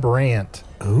Sabrina again. Brandt.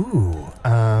 Ooh.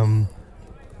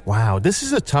 Wow, this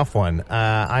is a tough one.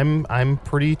 I'm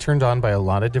pretty turned on by a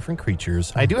lot of different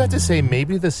creatures. I do have to say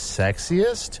maybe the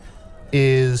sexiest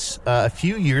is a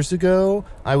few years ago,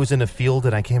 I was in a field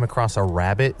and I came across a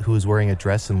rabbit who was wearing a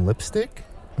dress and lipstick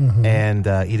and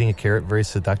eating a carrot very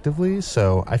seductively.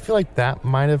 So I feel like that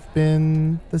might have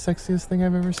been the sexiest thing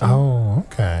I've ever seen. Oh,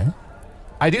 okay.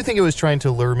 I do think it was trying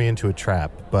to lure me into a trap,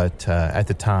 but at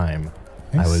the time,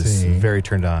 I was very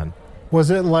turned on. Was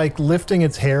it like lifting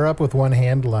its hair up with one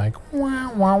hand like,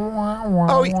 wah, wah, wah, wah,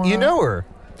 Oh, you know her.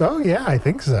 Oh, yeah, I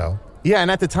think so. Yeah,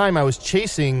 and at the time I was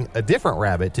chasing a different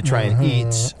rabbit to try and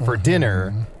eat for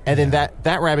dinner, and then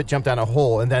that rabbit jumped down a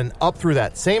hole, and then up through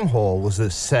that same hole was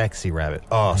this sexy rabbit.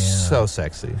 Oh, so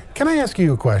sexy. Can I ask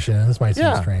you a question? And this might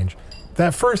seem strange.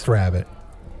 That first rabbit,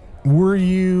 were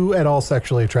you at all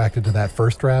sexually attracted to that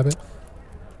first rabbit?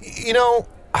 You know,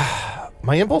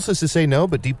 my impulse is to say no,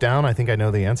 but deep down I think I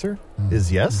know the answer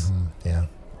is yes. Yeah.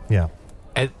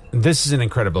 And this is an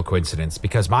incredible coincidence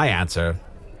because my answer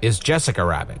is Jessica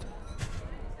Rabbit.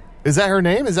 Is that her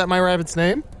name? Is that my rabbit's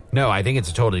name? No, I think it's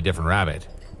a totally different rabbit.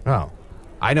 Oh.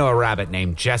 I know a rabbit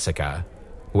named Jessica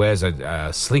who wears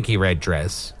a slinky red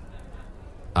dress,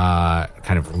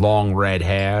 kind of long red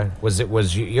hair.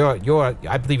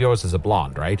 I believe yours is a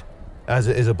blonde, right?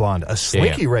 Is a blonde. A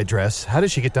slinky red dress? How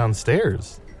does she get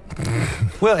downstairs?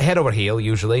 Well, head over heel,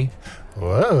 usually.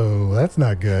 Whoa, that's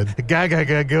not good.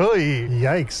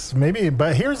 Yikes. Maybe,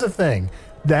 but here's the thing.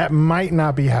 That might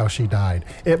not be how she died.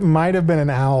 It might have been an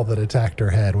owl that attacked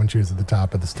her head when she was at the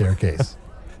top of the staircase.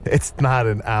 It's not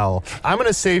an owl. I'm going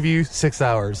to save you 6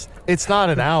 hours. It's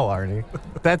not an owl, Arnie.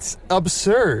 That's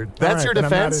absurd. That's your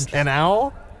defense? An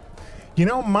owl? You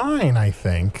know, mine, I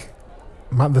think,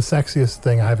 the sexiest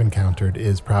thing I've encountered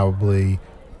is probably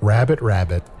Rabbit,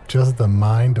 just the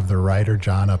mind of the writer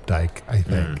John Updike, I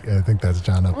think. I think that's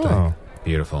John Updike. Oh,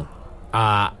 beautiful.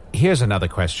 Here's another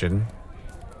question.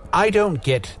 I don't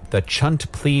get the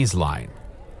chunt please line.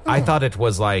 I thought it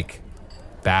was like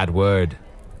bad word,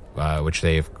 which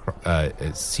they've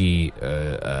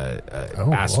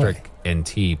asterisk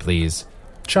NT please.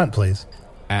 Chunt please.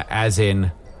 As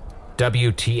in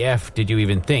WTF did you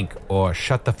even think, or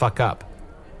shut the fuck up.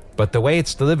 But the way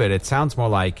it's delivered, it sounds more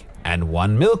like, and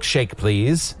 1 milkshake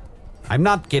please. I'm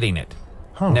not getting it.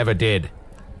 Never did.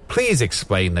 Please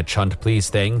explain the chunt please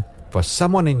thing for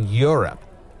someone in Europe.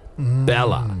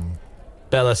 Bella.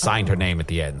 Bella signed her name at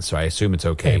the end, so I assume it's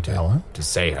okay to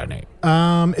say her name.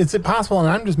 Is it possible, and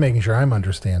I'm just making sure I'm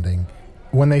understanding,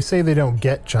 when they say they don't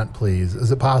get chunt please,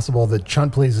 is it possible that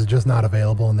chunt please is just not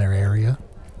available in their area?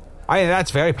 That's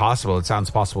very possible. It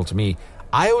sounds possible to me.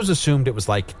 I always assumed it was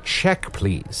like check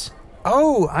please.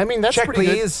 Oh, I mean, that's check pretty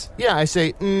please. Good. Yeah, I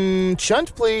say,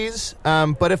 chunt please.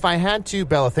 But if I had to,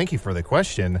 Bella, thank you for the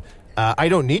question. I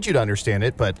don't need you to understand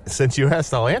it, but since you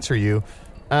asked, I'll answer you.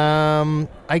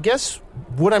 I guess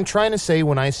what I'm trying to say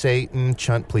when I say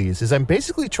chunt please is I'm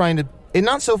basically trying to, in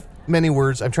not so many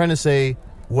words, I'm trying to say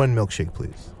 1 milkshake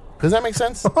please. Does that make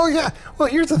sense? Oh yeah. Well,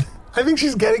 I think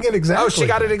she's getting it exactly. Oh, she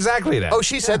got it exactly then. Oh,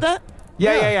 she said that?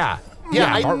 Yeah.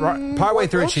 Partway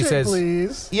through it, she says,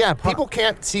 please. Yeah, people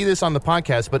can't see this on the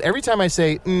podcast, but every time I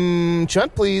say,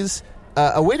 chunt please,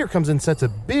 a waiter comes and sets a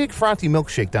big frothy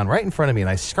milkshake down right in front of me, and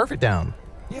I scarf it down.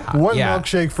 Yeah, One yeah.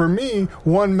 milkshake for me,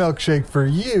 one milkshake for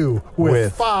you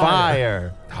with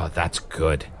fire. Oh, that's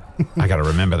good. I got to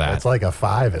remember that. That's like a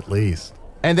 5 at least.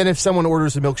 And then if someone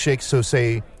orders a milkshake, so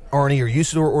say Arnie or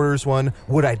Usador orders one,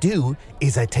 what I do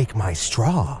is I take my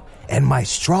straw, and my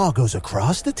straw goes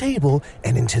across the table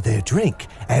and into their drink,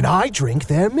 and I drink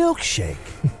their milkshake.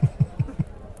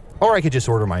 Or I could just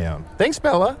order my own. Thanks,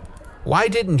 Bella. Why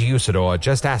didn't Usador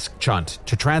just ask Chunt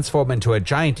to transform into a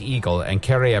giant eagle and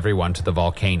carry everyone to the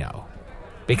volcano?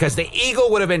 Because the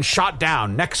eagle would have been shot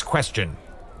down. Next question.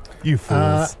 You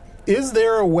fools. Is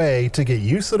there a way to get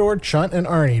Usador, Chunt, and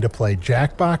Arnie to play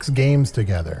Jackbox games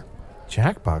together?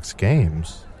 Jackbox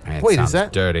games? It Wait, sounds is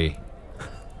that... dirty?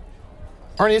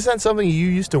 Arnie, is that something you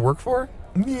used to work for?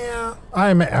 Yeah,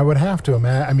 I would have to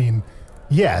imagine. I mean,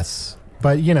 yes,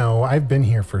 but you know, I've been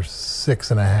here for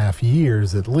 6.5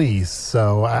 years at least,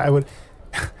 so I would.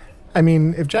 I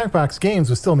mean, if Jackbox Games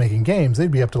was still making games,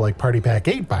 they'd be up to like Party Pack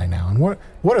 8 by now. And what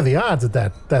are the odds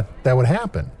that would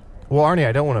happen? Well, Arnie,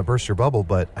 I don't want to burst your bubble,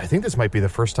 but I think this might be the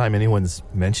first time anyone's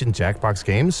mentioned Jackbox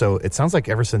Games, so it sounds like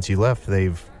ever since you left,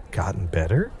 they've gotten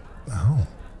better. Oh,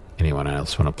 Anyone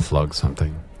else want to plug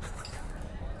something?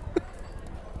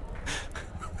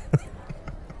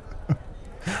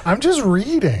 I'm just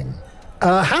reading.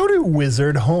 How do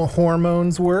wizard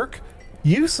hormones work?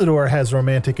 Usador has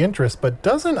romantic interest, but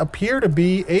doesn't appear to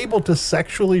be able to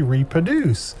sexually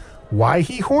reproduce. Why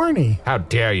he horny? How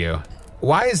dare you?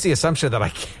 Why is the assumption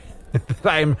that that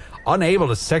I'm unable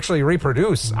to sexually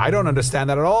reproduce? I don't understand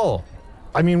that at all.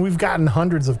 I mean, we've gotten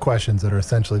hundreds of questions that are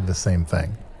essentially the same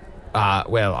thing.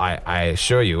 Well, I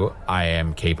assure you, I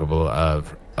am capable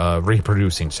of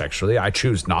reproducing sexually. I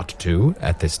choose not to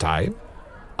at this time.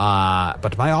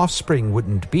 But my offspring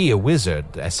wouldn't be a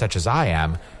wizard, as such as I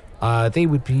am. They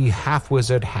would be half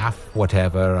wizard, half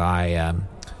whatever I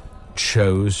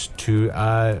chose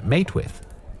to mate with.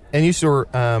 And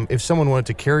Usador, if someone wanted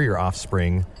to carry your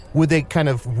offspring, would they kind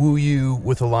of woo you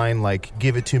with a line like,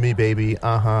 give it to me, baby,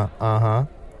 uh-huh, uh-huh?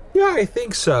 Yeah, I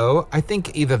think so. I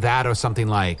think either that or something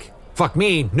like, fuck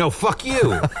me, no, fuck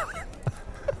you.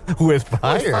 With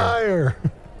fire. With fire.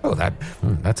 Oh,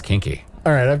 that's kinky.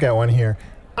 All right, I've got one here.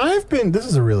 This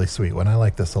is a really sweet one. I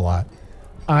like this a lot.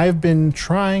 I've been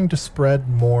trying to spread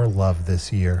more love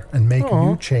this year and make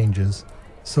new changes.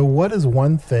 So what is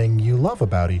one thing you love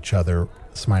about each other?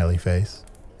 Smiley face.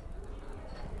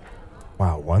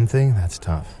 Wow, one thing? That's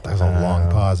tough. That was a long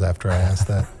pause after I asked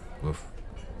that. Oof.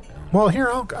 Well, here,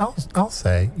 I'll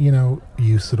say,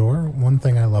 Usador, one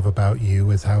thing I love about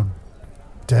you is how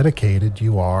dedicated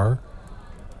you are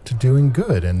to doing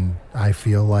good. And I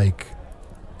feel like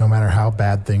no matter how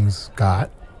bad things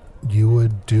got, you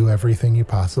would do everything you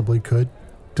possibly could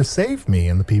to save me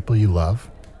and the people you love.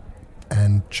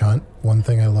 And Chunt, one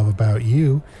thing I love about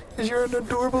you is you're an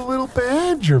adorable little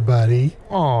badger, buddy.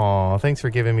 Aw, thanks for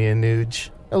giving me a nooge.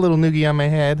 A little noogie on my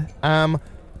head.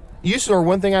 Usador,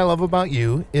 one thing I love about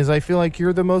you is I feel like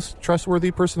you're the most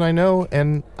trustworthy person I know,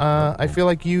 and I feel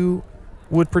like you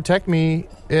would protect me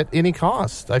at any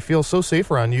cost. I feel so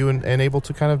safe around you and able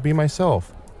to kind of be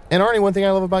myself. And Arnie, one thing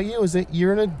I love about you is that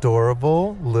you're an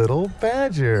adorable little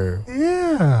badger.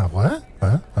 Yeah, what?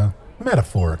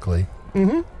 Metaphorically.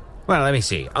 Mm-hmm. Well, let me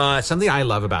see. Something I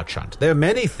love about Chunt. There are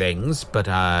many things, but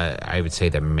I would say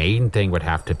the main thing would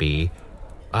have to be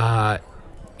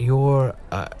your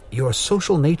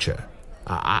social nature.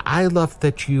 I love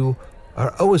that you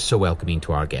are always so welcoming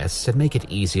to our guests and make it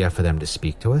easier for them to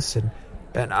speak to us, and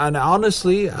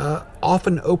honestly,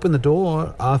 often open the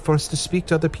door for us to speak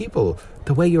to other people.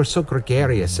 The way you're so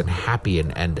gregarious and happy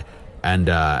and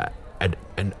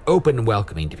open and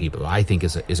welcoming to people, I think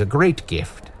is a great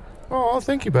gift. Oh,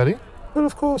 thank you, buddy. Well,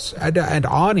 of course. And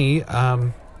Arnie,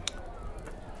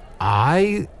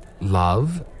 I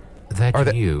love that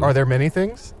Are there many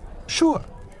things? Sure.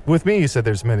 With me, you said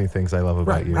there's many things I love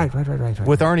about you. Right.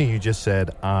 With Arnie, you just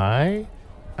said,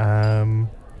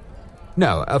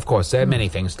 No, of course, there are many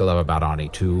things to love about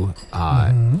Arnie, too.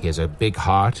 He has a big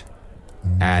heart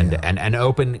and an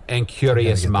open and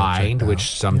curious mind,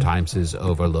 which sometimes is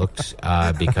overlooked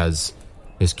because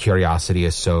his curiosity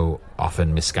is so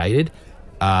often misguided.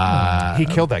 He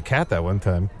killed that cat that one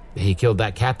time.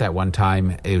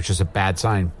 It was just a bad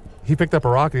sign. He picked up a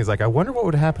rock and he's like, I wonder what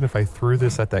would happen if I threw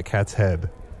this at that cat's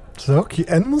head. So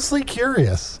endlessly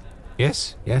curious.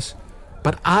 Yes.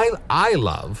 But I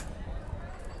love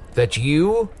that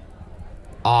you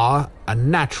are a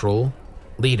natural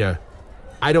leader.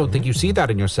 I don't think you see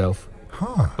that in yourself.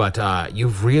 But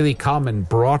you've really come and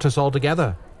brought us all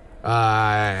together.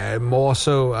 More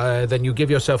so than you give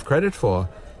yourself credit for.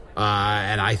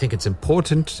 And I think it's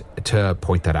important to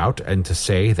point that out and to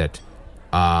say that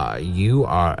You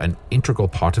are an integral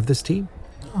part of this team.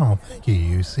 Oh, thank you,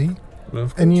 Yusi.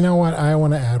 And you know what? I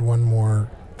want to add one more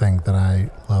thing that I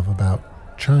love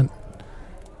about Chunt.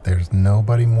 There's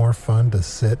nobody more fun to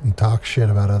sit and talk shit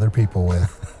about other people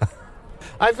with.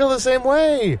 I feel the same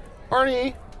way.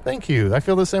 Arnie, thank you. I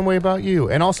feel the same way about you.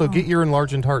 And also, get your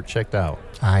enlarged heart checked out.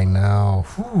 I know.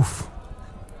 Oof.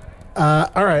 All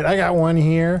right, I got one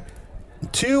here.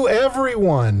 To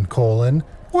everyone,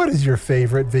 what is your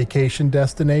favorite vacation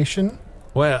destination?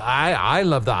 Well, I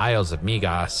love the Isles of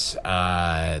Migas.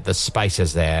 The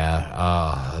spices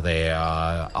there, they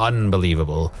are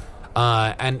unbelievable.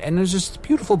 And there's just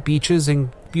beautiful beaches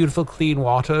and beautiful clean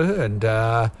water and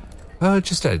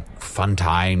just a fun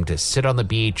time to sit on the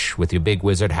beach with your big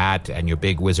wizard hat and your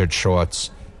big wizard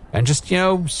shorts and just,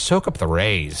 soak up the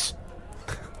rays.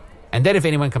 And then if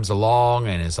anyone comes along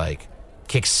and is like,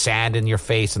 kicks sand in your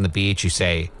face on the beach, you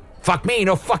say, "Fuck me,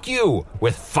 no, fuck you,"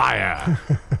 with fire.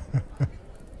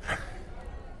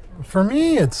 For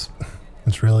me, it's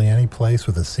really any place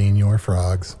with a senior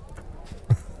frogs.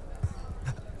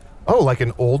 Oh, like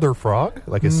an older frog?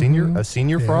 Like a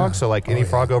senior frog? So like any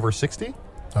frog over 60?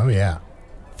 Oh, yeah.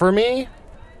 For me,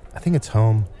 I think it's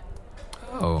home.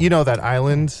 Oh. You know that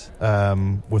island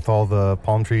with all the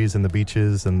palm trees and the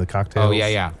beaches and the cocktails? Oh,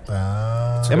 yeah.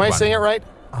 Am I saying it right?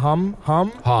 Hum.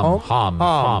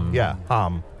 Yeah,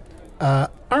 hum.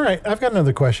 All right, I've got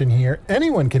another question here.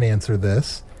 Anyone can answer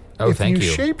this. Oh, thank you.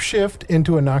 If you shapeshift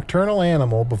into a nocturnal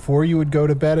animal before you would go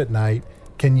to bed at night,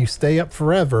 can you stay up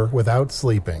forever without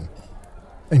sleeping?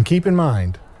 And keep in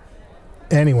mind,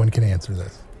 anyone can answer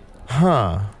this.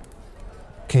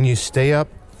 Can you stay up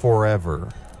forever?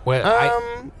 Well,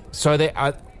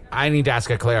 I need to ask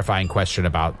a clarifying question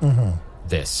about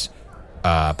this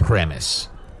premise.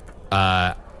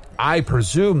 I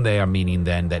presume they are meaning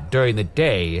then that during the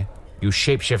day you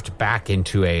shapeshift back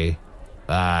into a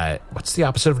what's the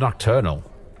opposite of nocturnal?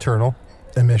 Eternal.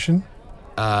 Emission?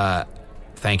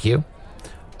 Thank you.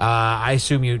 I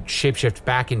assume you shapeshift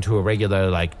back into a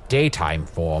regular, daytime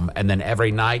form, and then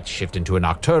every night shift into a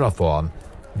nocturnal form,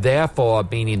 therefore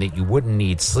meaning that you wouldn't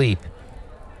need sleep,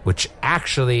 which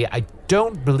actually I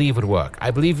don't believe would work.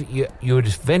 I believe you would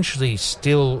eventually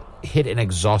still hit an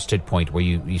exhausted point where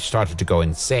you started to go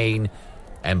insane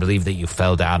and believe that you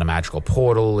fell down a magical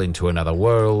portal into another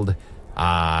world,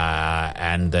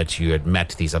 and that you had met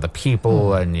these other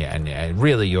people, and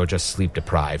really you're just sleep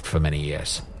deprived for many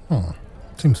years.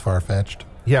 Seems far-fetched.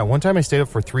 Yeah, one time I stayed up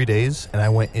for 3 days and I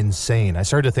went insane. I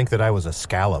started to think that I was a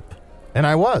scallop. And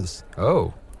I was.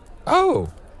 Oh.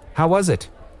 How was it?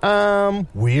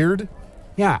 Weird.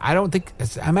 Yeah, I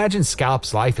imagine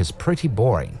Scallop's life is pretty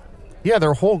boring. Yeah,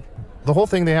 the whole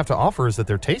thing they have to offer is that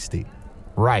they're tasty.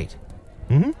 Right.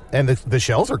 Mm-hmm. And the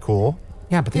shells are cool.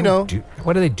 Yeah, but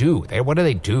what do they do? What do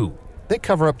they do? They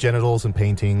cover up genitals and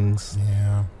paintings.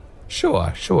 Yeah.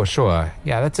 Sure.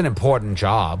 Yeah, that's an important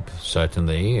job,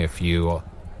 certainly, if you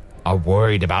are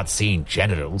worried about seeing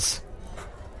genitals.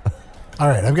 All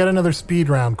right, I've got another speed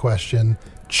round question.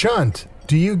 Chunt,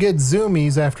 do you get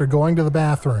zoomies after going to the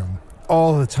bathroom?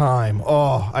 All the time.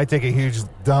 Oh, I take a huge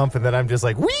dump and then I'm just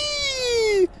like,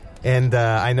 whee! And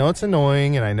I know it's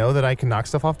annoying and I know that I can knock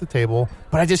stuff off the table,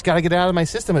 but I just got to get it out of my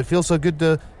system. It feels so good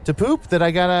to poop that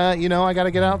I got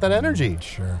to get out that energy.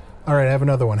 Sure. All right, I have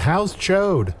another one. How's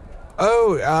Chode?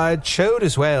 Oh, Chode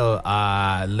as well,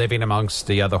 living amongst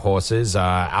the other horses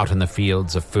out in the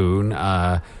fields of Foon.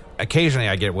 Occasionally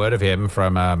I get word of him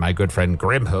from my good friend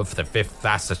Grimhoof, the 5th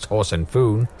fastest horse in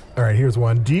Foon. All right, here's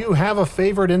one. Do you have a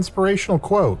favorite inspirational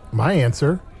quote? My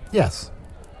answer, yes.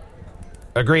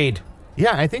 Agreed.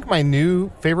 Yeah, I think my new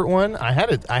favorite one, I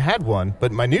had one,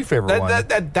 but my new favorite one...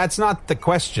 That's not the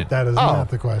question. That is not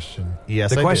the question.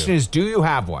 Yes, the question is, do you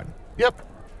have one? Yep.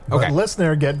 But Okay.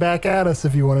 listener, get back at us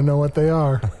if you want to know what they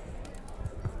are.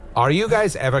 Are you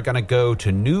guys ever going to go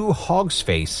to New Hog's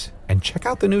Face and check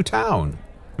out the new town?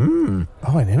 Oh,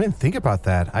 I didn't even think about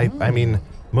that. I mean,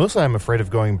 mostly I'm afraid of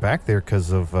going back there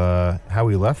because of how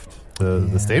we left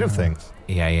the state of things.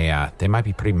 Yeah. They might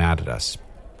be pretty mad at us.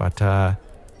 But, I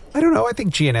don't know. I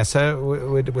think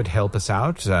Gianessa would help us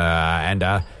out. And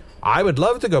I would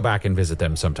love to go back and visit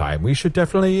them sometime. We should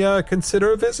definitely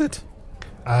consider a visit.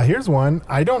 Here's one.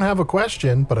 I don't have a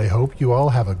question, but I hope you all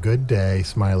have a good day,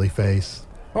 smiley face.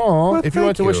 Oh, Well, if you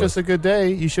want to thank wish you. us a good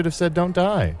day, you should have said don't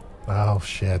die. Oh,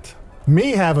 shit.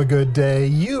 Me have a good day,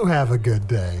 you have a good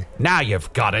day. Now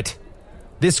you've got it.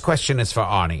 This question is for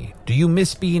Arnie. Do you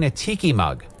miss being a tiki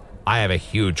mug? I have a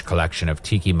huge collection of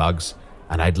tiki mugs,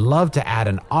 and I'd love to add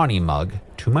an Arnie mug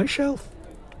to my shelf.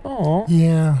 Oh.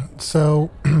 Yeah, so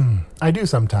I do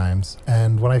sometimes,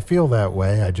 and when I feel that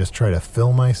way, I just try to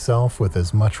fill myself with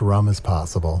as much rum as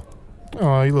possible.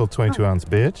 Oh, you little 22-ounce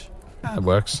bitch. That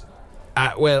works.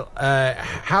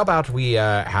 How about we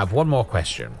have one more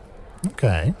question?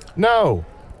 Okay. No.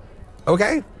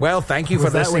 Okay. Well, thank you for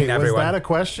listening, everyone. Was that a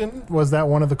question? Was that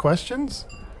one of the questions?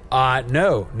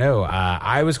 No.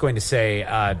 I was going to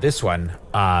say this one.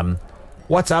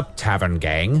 What's up, Tavern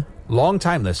Gang?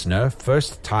 Long-time listener,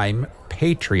 first-time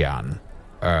Patreon.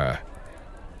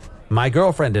 My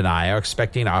girlfriend and I are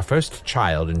expecting our first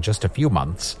child in just a few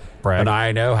months, and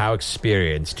I know how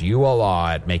experienced you all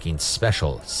are at making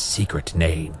special, secret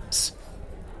names.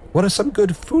 What are some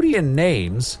good Foodian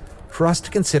names for us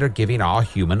to consider giving our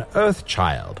human Earth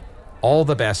child? All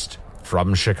the best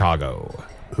from Chicago.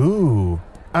 Ooh.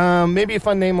 Maybe a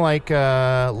fun name like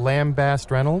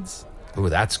Lambast Reynolds? Ooh,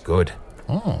 that's good.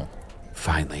 Oh.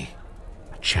 Finally,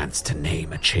 a chance to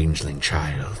name a changeling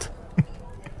child.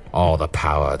 All the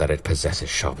power that it possesses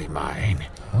shall be mine.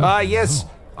 Yes,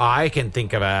 I can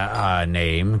think of a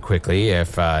name quickly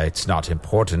if it's not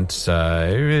important.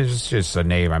 It's just a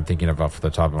name I'm thinking of off the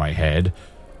top of my head.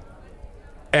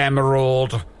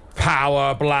 Emerald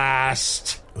Power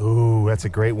Blast. Ooh, that's a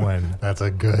great one. That's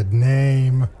a good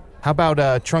name. How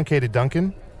about Truncated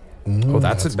Duncan? Oh,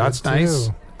 that's nice.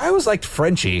 too. I always liked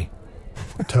Frenchie.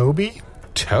 Toby?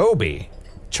 Toby.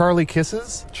 Charlie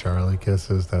Kisses? Charlie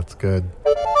Kisses, that's good.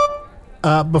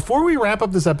 Before we wrap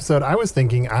up this episode, I was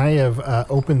thinking I have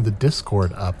opened the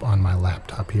Discord up on my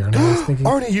laptop here. And I was thinking,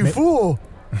 Arnie, you fool!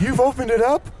 You've opened it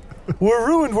up? We're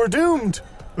ruined. We're doomed.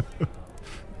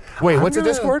 Wait, what's a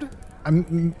Discord?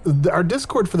 Our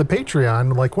Discord for the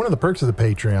Patreon, like one of the perks of the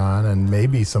Patreon, and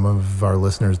maybe some of our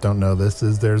listeners don't know this,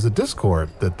 is there's a Discord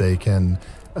that they can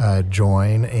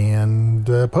join and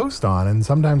post on, and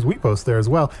sometimes we post there as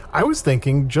well. I was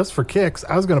thinking, just for kicks,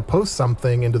 I was going to post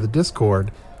something into the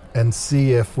Discord and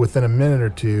see if within a minute or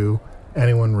two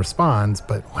anyone responds,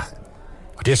 but what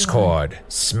Discord,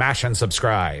 smash and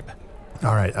subscribe.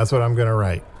 All right, that's what I'm going to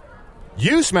write.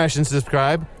 You smash and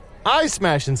subscribe. I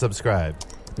smash and subscribe.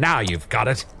 Now you've got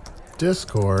it.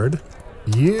 Discord,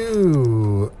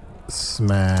 you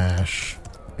smash.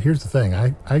 Here's the thing,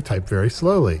 I type very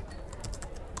slowly.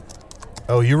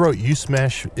 Oh, you wrote you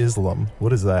smash Islam.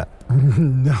 What is that?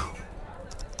 No.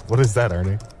 What is that,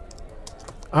 Arnie?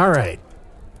 All right.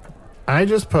 I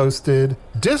just posted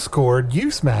Discord,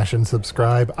 you smash and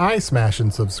subscribe, I smash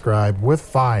and subscribe with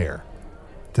fire.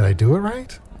 Did I do it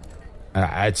right?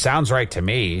 It sounds right to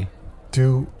me.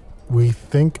 Do we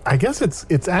think... I guess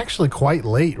it's actually quite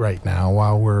late right now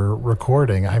while we're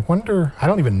recording. I wonder... I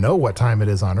don't even know what time it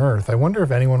is on Earth. I wonder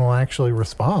if anyone will actually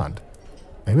respond.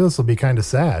 Maybe this will be kind of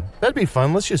sad. That'd be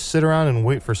fun. Let's just sit around and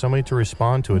wait for somebody to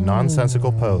respond to a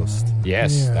nonsensical post.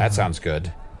 Yes, Yeah. that sounds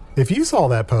good. If you saw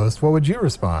that post, what would you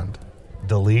respond?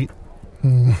 Delete.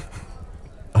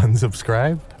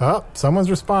 Unsubscribe. Oh, someone's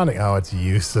responding. Oh, it's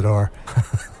Usador.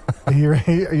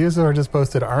 Usador just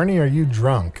posted, Arnie, are you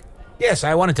drunk? Yes,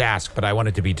 I wanted to ask, but I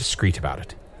wanted to be discreet about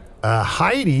it.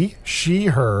 Heidi, she,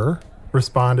 her,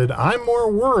 responded, I'm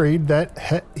more worried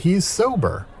that he's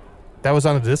sober. That was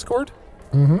on the Discord?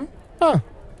 Mm-hmm. Huh.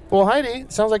 Well, Heidi,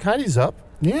 sounds like Heidi's up.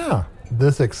 Yeah.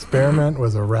 This experiment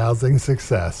was a rousing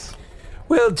success.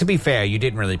 Well, to be fair, you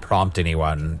didn't really prompt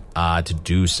anyone to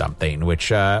do something,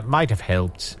 which might have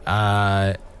helped.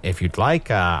 If you'd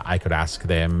like, I could ask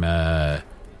them,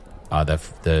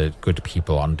 the good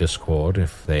people on Discord,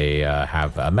 if they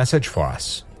have a message for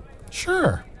us.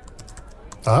 Sure.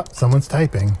 Someone's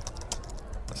typing.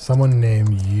 Someone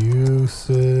named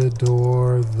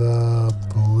Usador the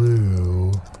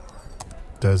Blue.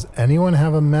 Does anyone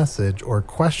have a message or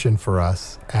question for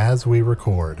us as we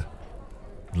record?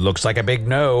 Looks like a big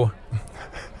no.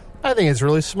 I think it's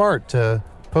really smart to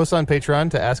post on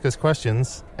Patreon to ask us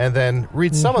questions and then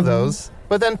read some of those,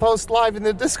 but then post live in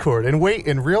the Discord and wait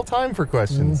in real time for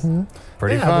questions.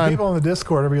 Pretty The fun. people on the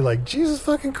Discord will be like, Jesus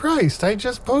fucking Christ, I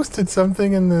just posted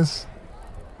something in this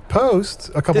post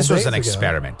a couple days ago. This was an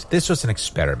experiment. This was an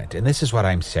experiment, and this is what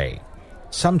I'm saying.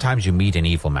 Sometimes you meet an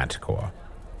evil manticore,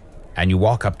 and you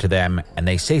walk up to them, and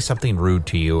they say something rude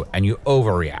to you, and you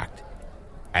overreact.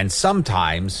 And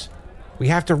sometimes we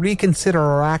have to reconsider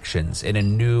our actions in a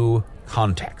new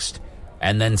context,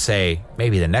 and then say,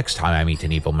 maybe the next time I meet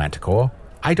an evil manticore,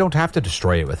 I don't have to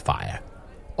destroy it with fire.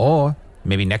 Or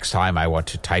maybe next time I want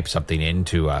to type something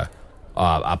into a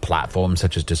platform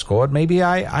such as Discord, maybe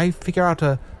I figure out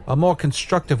a more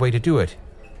constructive way to do it.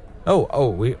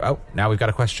 Now we've got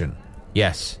a question.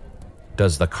 Yes.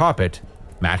 Does the carpet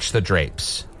match the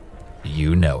drapes?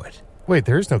 You know it. Wait,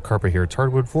 there is no carpet here. It's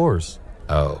hardwood floors.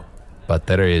 Oh, But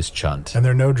there is Chunt. And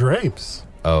there are no drapes.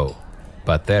 Oh,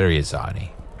 but there is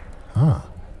Arnie.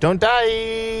 Don't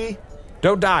die.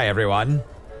 Don't die, everyone.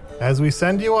 As we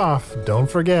send you off, don't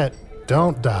forget,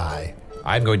 don't die.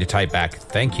 I'm going to type back,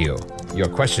 thank you. Your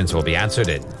questions will be answered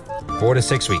in 4 to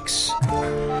 6 weeks.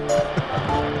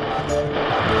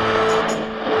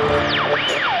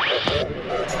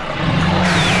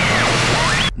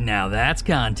 Now that's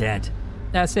content.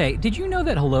 Say, did you know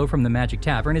that Hello from the Magic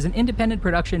Tavern is an independent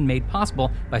production made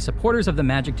possible by supporters of the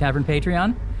Magic Tavern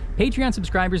Patreon? Patreon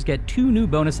subscribers get 2 new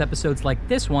bonus episodes like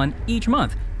this one each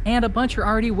month, and a bunch are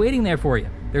already waiting there for you.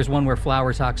 There's one where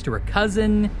Flower talks to her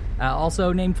cousin,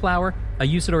 also named Flower, a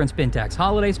Usador and Spintax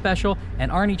holiday special,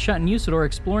 and Arnie, Chunt, and Usador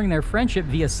exploring their friendship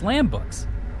via slam books.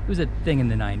 It was a thing in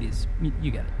the 90s.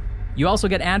 You get it. You also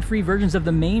get ad-free versions of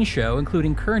the main show,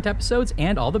 including current episodes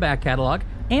and all the back catalog,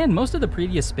 and most of the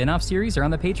previous spin-off series are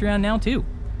on the Patreon now too.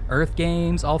 Earth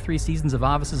Games, all 3 seasons of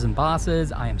Offices and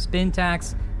Bosses, I Am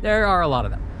Spintax, there are a lot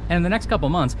of them. And in the next couple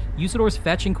months, Usador's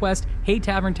Fetching Quest, Hey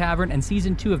Tavern Tavern, and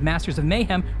Season 2 of Masters of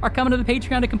Mayhem are coming to the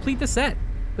Patreon to complete the set.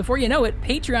 Before you know it,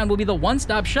 Patreon will be the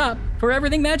one-stop shop for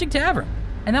everything Magic Tavern.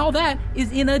 And all that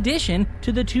is in addition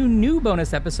to the 2 new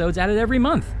bonus episodes added every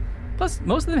month. Plus,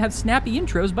 most of them have snappy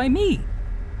intros by me,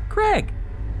 Craig.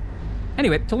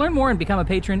 Anyway, to learn more and become a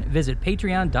patron, visit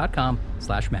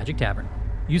patreon.com/Magic Tavern.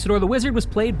 Usador the Wizard was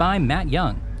played by Matt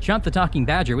Young. Chunt the Talking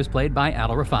Badger was played by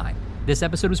Adal Rafai. This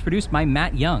episode was produced by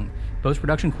Matt Young.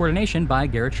 Post-production coordination by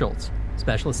Garrett Schultz.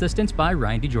 Special assistance by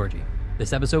Ryan DiGiorgi.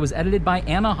 This episode was edited by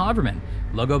Anna Haverman.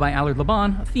 Logo by Allard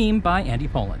Laban. Theme by Andy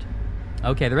Poland.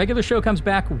 Okay, the regular show comes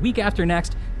back week after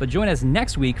next, but join us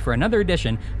next week for another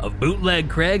edition of Bootleg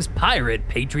Craig's Pirate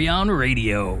Patreon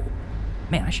Radio.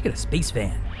 Man, I should get a space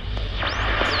fan.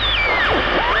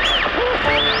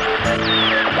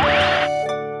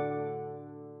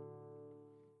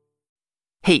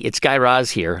 Hey, it's Guy Raz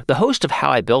here, the host of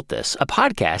How I Built This, a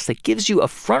podcast that gives you a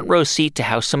front row seat to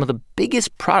how some of the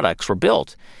biggest products were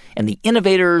built and the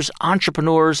innovators,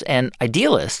 entrepreneurs, and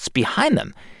idealists behind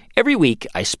them. Every week,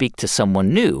 I speak to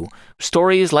someone new.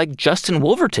 Stories like Justin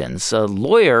Wolverton's, a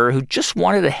lawyer who just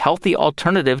wanted a healthy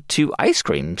alternative to ice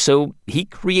cream, so he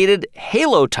created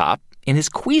Halo Top in his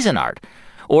Cuisinart.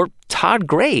 Or Todd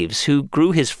Graves, who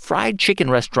grew his fried chicken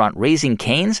restaurant Raising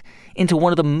Cane's into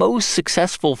one of the most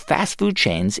successful fast food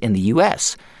chains in the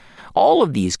U.S. All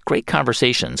of these great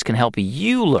conversations can help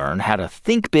you learn how to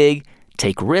think big,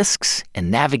 take risks, and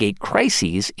navigate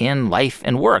crises in life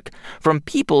and work from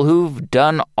people who've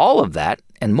done all of that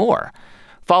and more.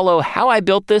 Follow How I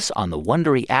Built This on the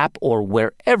Wondery app or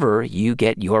wherever you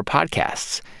get your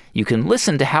podcasts. You can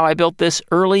listen to How I Built This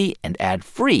early and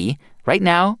ad-free right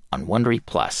now on Wondery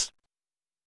Plus.